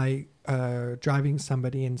why driving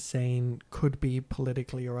somebody insane could be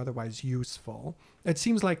politically or otherwise useful. It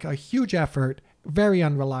seems like a huge effort, very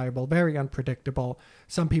unreliable, very unpredictable.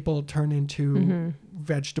 Some people turn into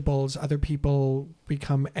vegetables. Other people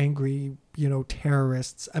become angry,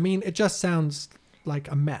 terrorists. I mean, it just sounds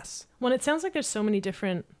like a mess. Well, it sounds like there's so many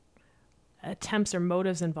different attempts or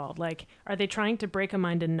motives involved. Like, are they trying to break a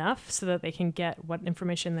mind enough so that they can get what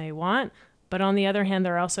information they want? But on the other hand,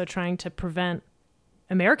 they're also trying to prevent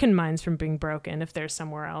American minds from being broken if they're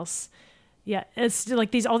somewhere else. Yeah, it's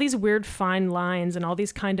like all these weird fine lines and all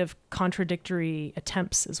these kind of contradictory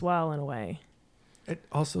attempts as well, in a way. It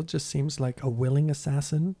also just seems like a willing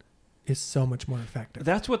assassin is so much more effective.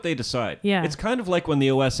 That's what they decide. Yeah. It's kind of like when the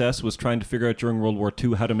OSS was trying to figure out during World War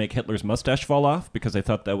II how to make Hitler's mustache fall off because they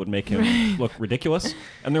thought that would make him look ridiculous.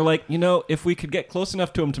 And they're like, if we could get close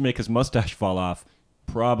enough to him to make his mustache fall off,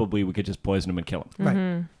 probably we could just poison him and kill him.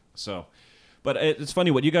 Right. So, but it's funny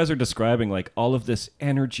what you guys are describing, like all of this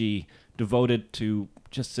energy devoted to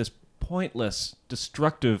just this pointless,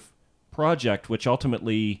 destructive project, which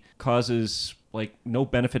ultimately causes like no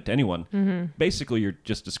benefit to anyone. Basically, you're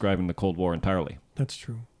just describing the Cold War entirely. That's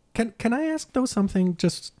true. Can I ask though something,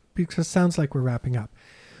 just because it sounds like we're wrapping up?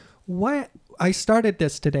 What I started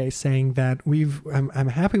this today saying that I'm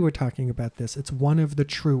happy we're talking about this. It's one of the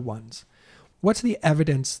true ones. What's the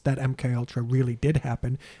evidence that MK Ultra really did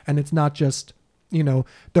happen, and it's not just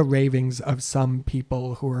the ravings of some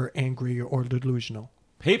people who are angry or delusional?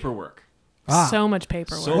 Paperwork. So much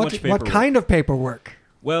paperwork. So much What paperwork. kind of paperwork?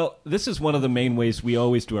 Well, this is one of the main ways we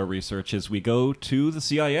always do our research is we go to the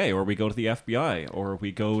CIA or we go to the FBI or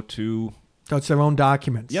we go to... So it's their own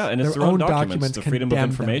documents. Yeah, and it's their own documents, the Freedom of condemn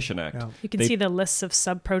Information them. Act. Yeah. You can They- see the lists of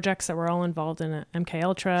sub-projects that were all involved in it. MK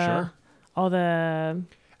Ultra, Sure. all the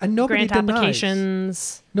And nobody grant denies.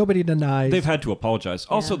 applications. Nobody denies. They've had to apologize.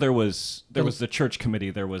 Also, Yeah. there was the Church Committee,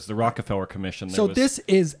 there was the Rockefeller Commission. There So was, this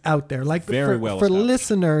is out there. Like Very for, well for established.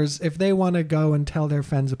 listeners, if they want to go and tell their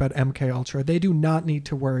friends about MK Ultra, they do not need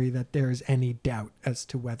to worry that there is any doubt as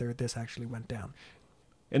to whether this actually went down.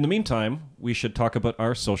 In the meantime, we should talk about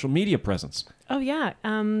our social media presence. Oh, yeah.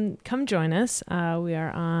 Come join us. We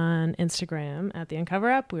are on Instagram at The Uncover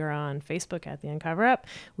Up. We are on Facebook at The Uncover Up.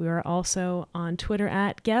 We are also on Twitter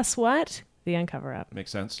at, guess what? The Uncover Up.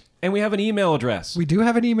 Makes sense. And we have an email address. We do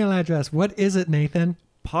have an email address. What is it, Nathan?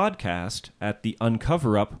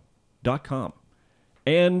 podcast@theuncoverup.com.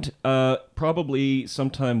 And probably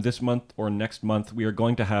sometime this month or next month, we are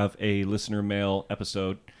going to have a listener mail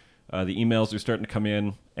episode. The emails are starting to come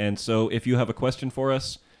in. And so if you have a question for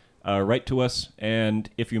us, write to us. And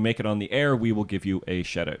if you make it on the air, we will give you a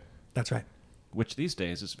shout out. That's right. Which these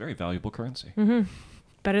days is very valuable currency. Mm-hmm.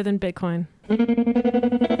 Better than Bitcoin.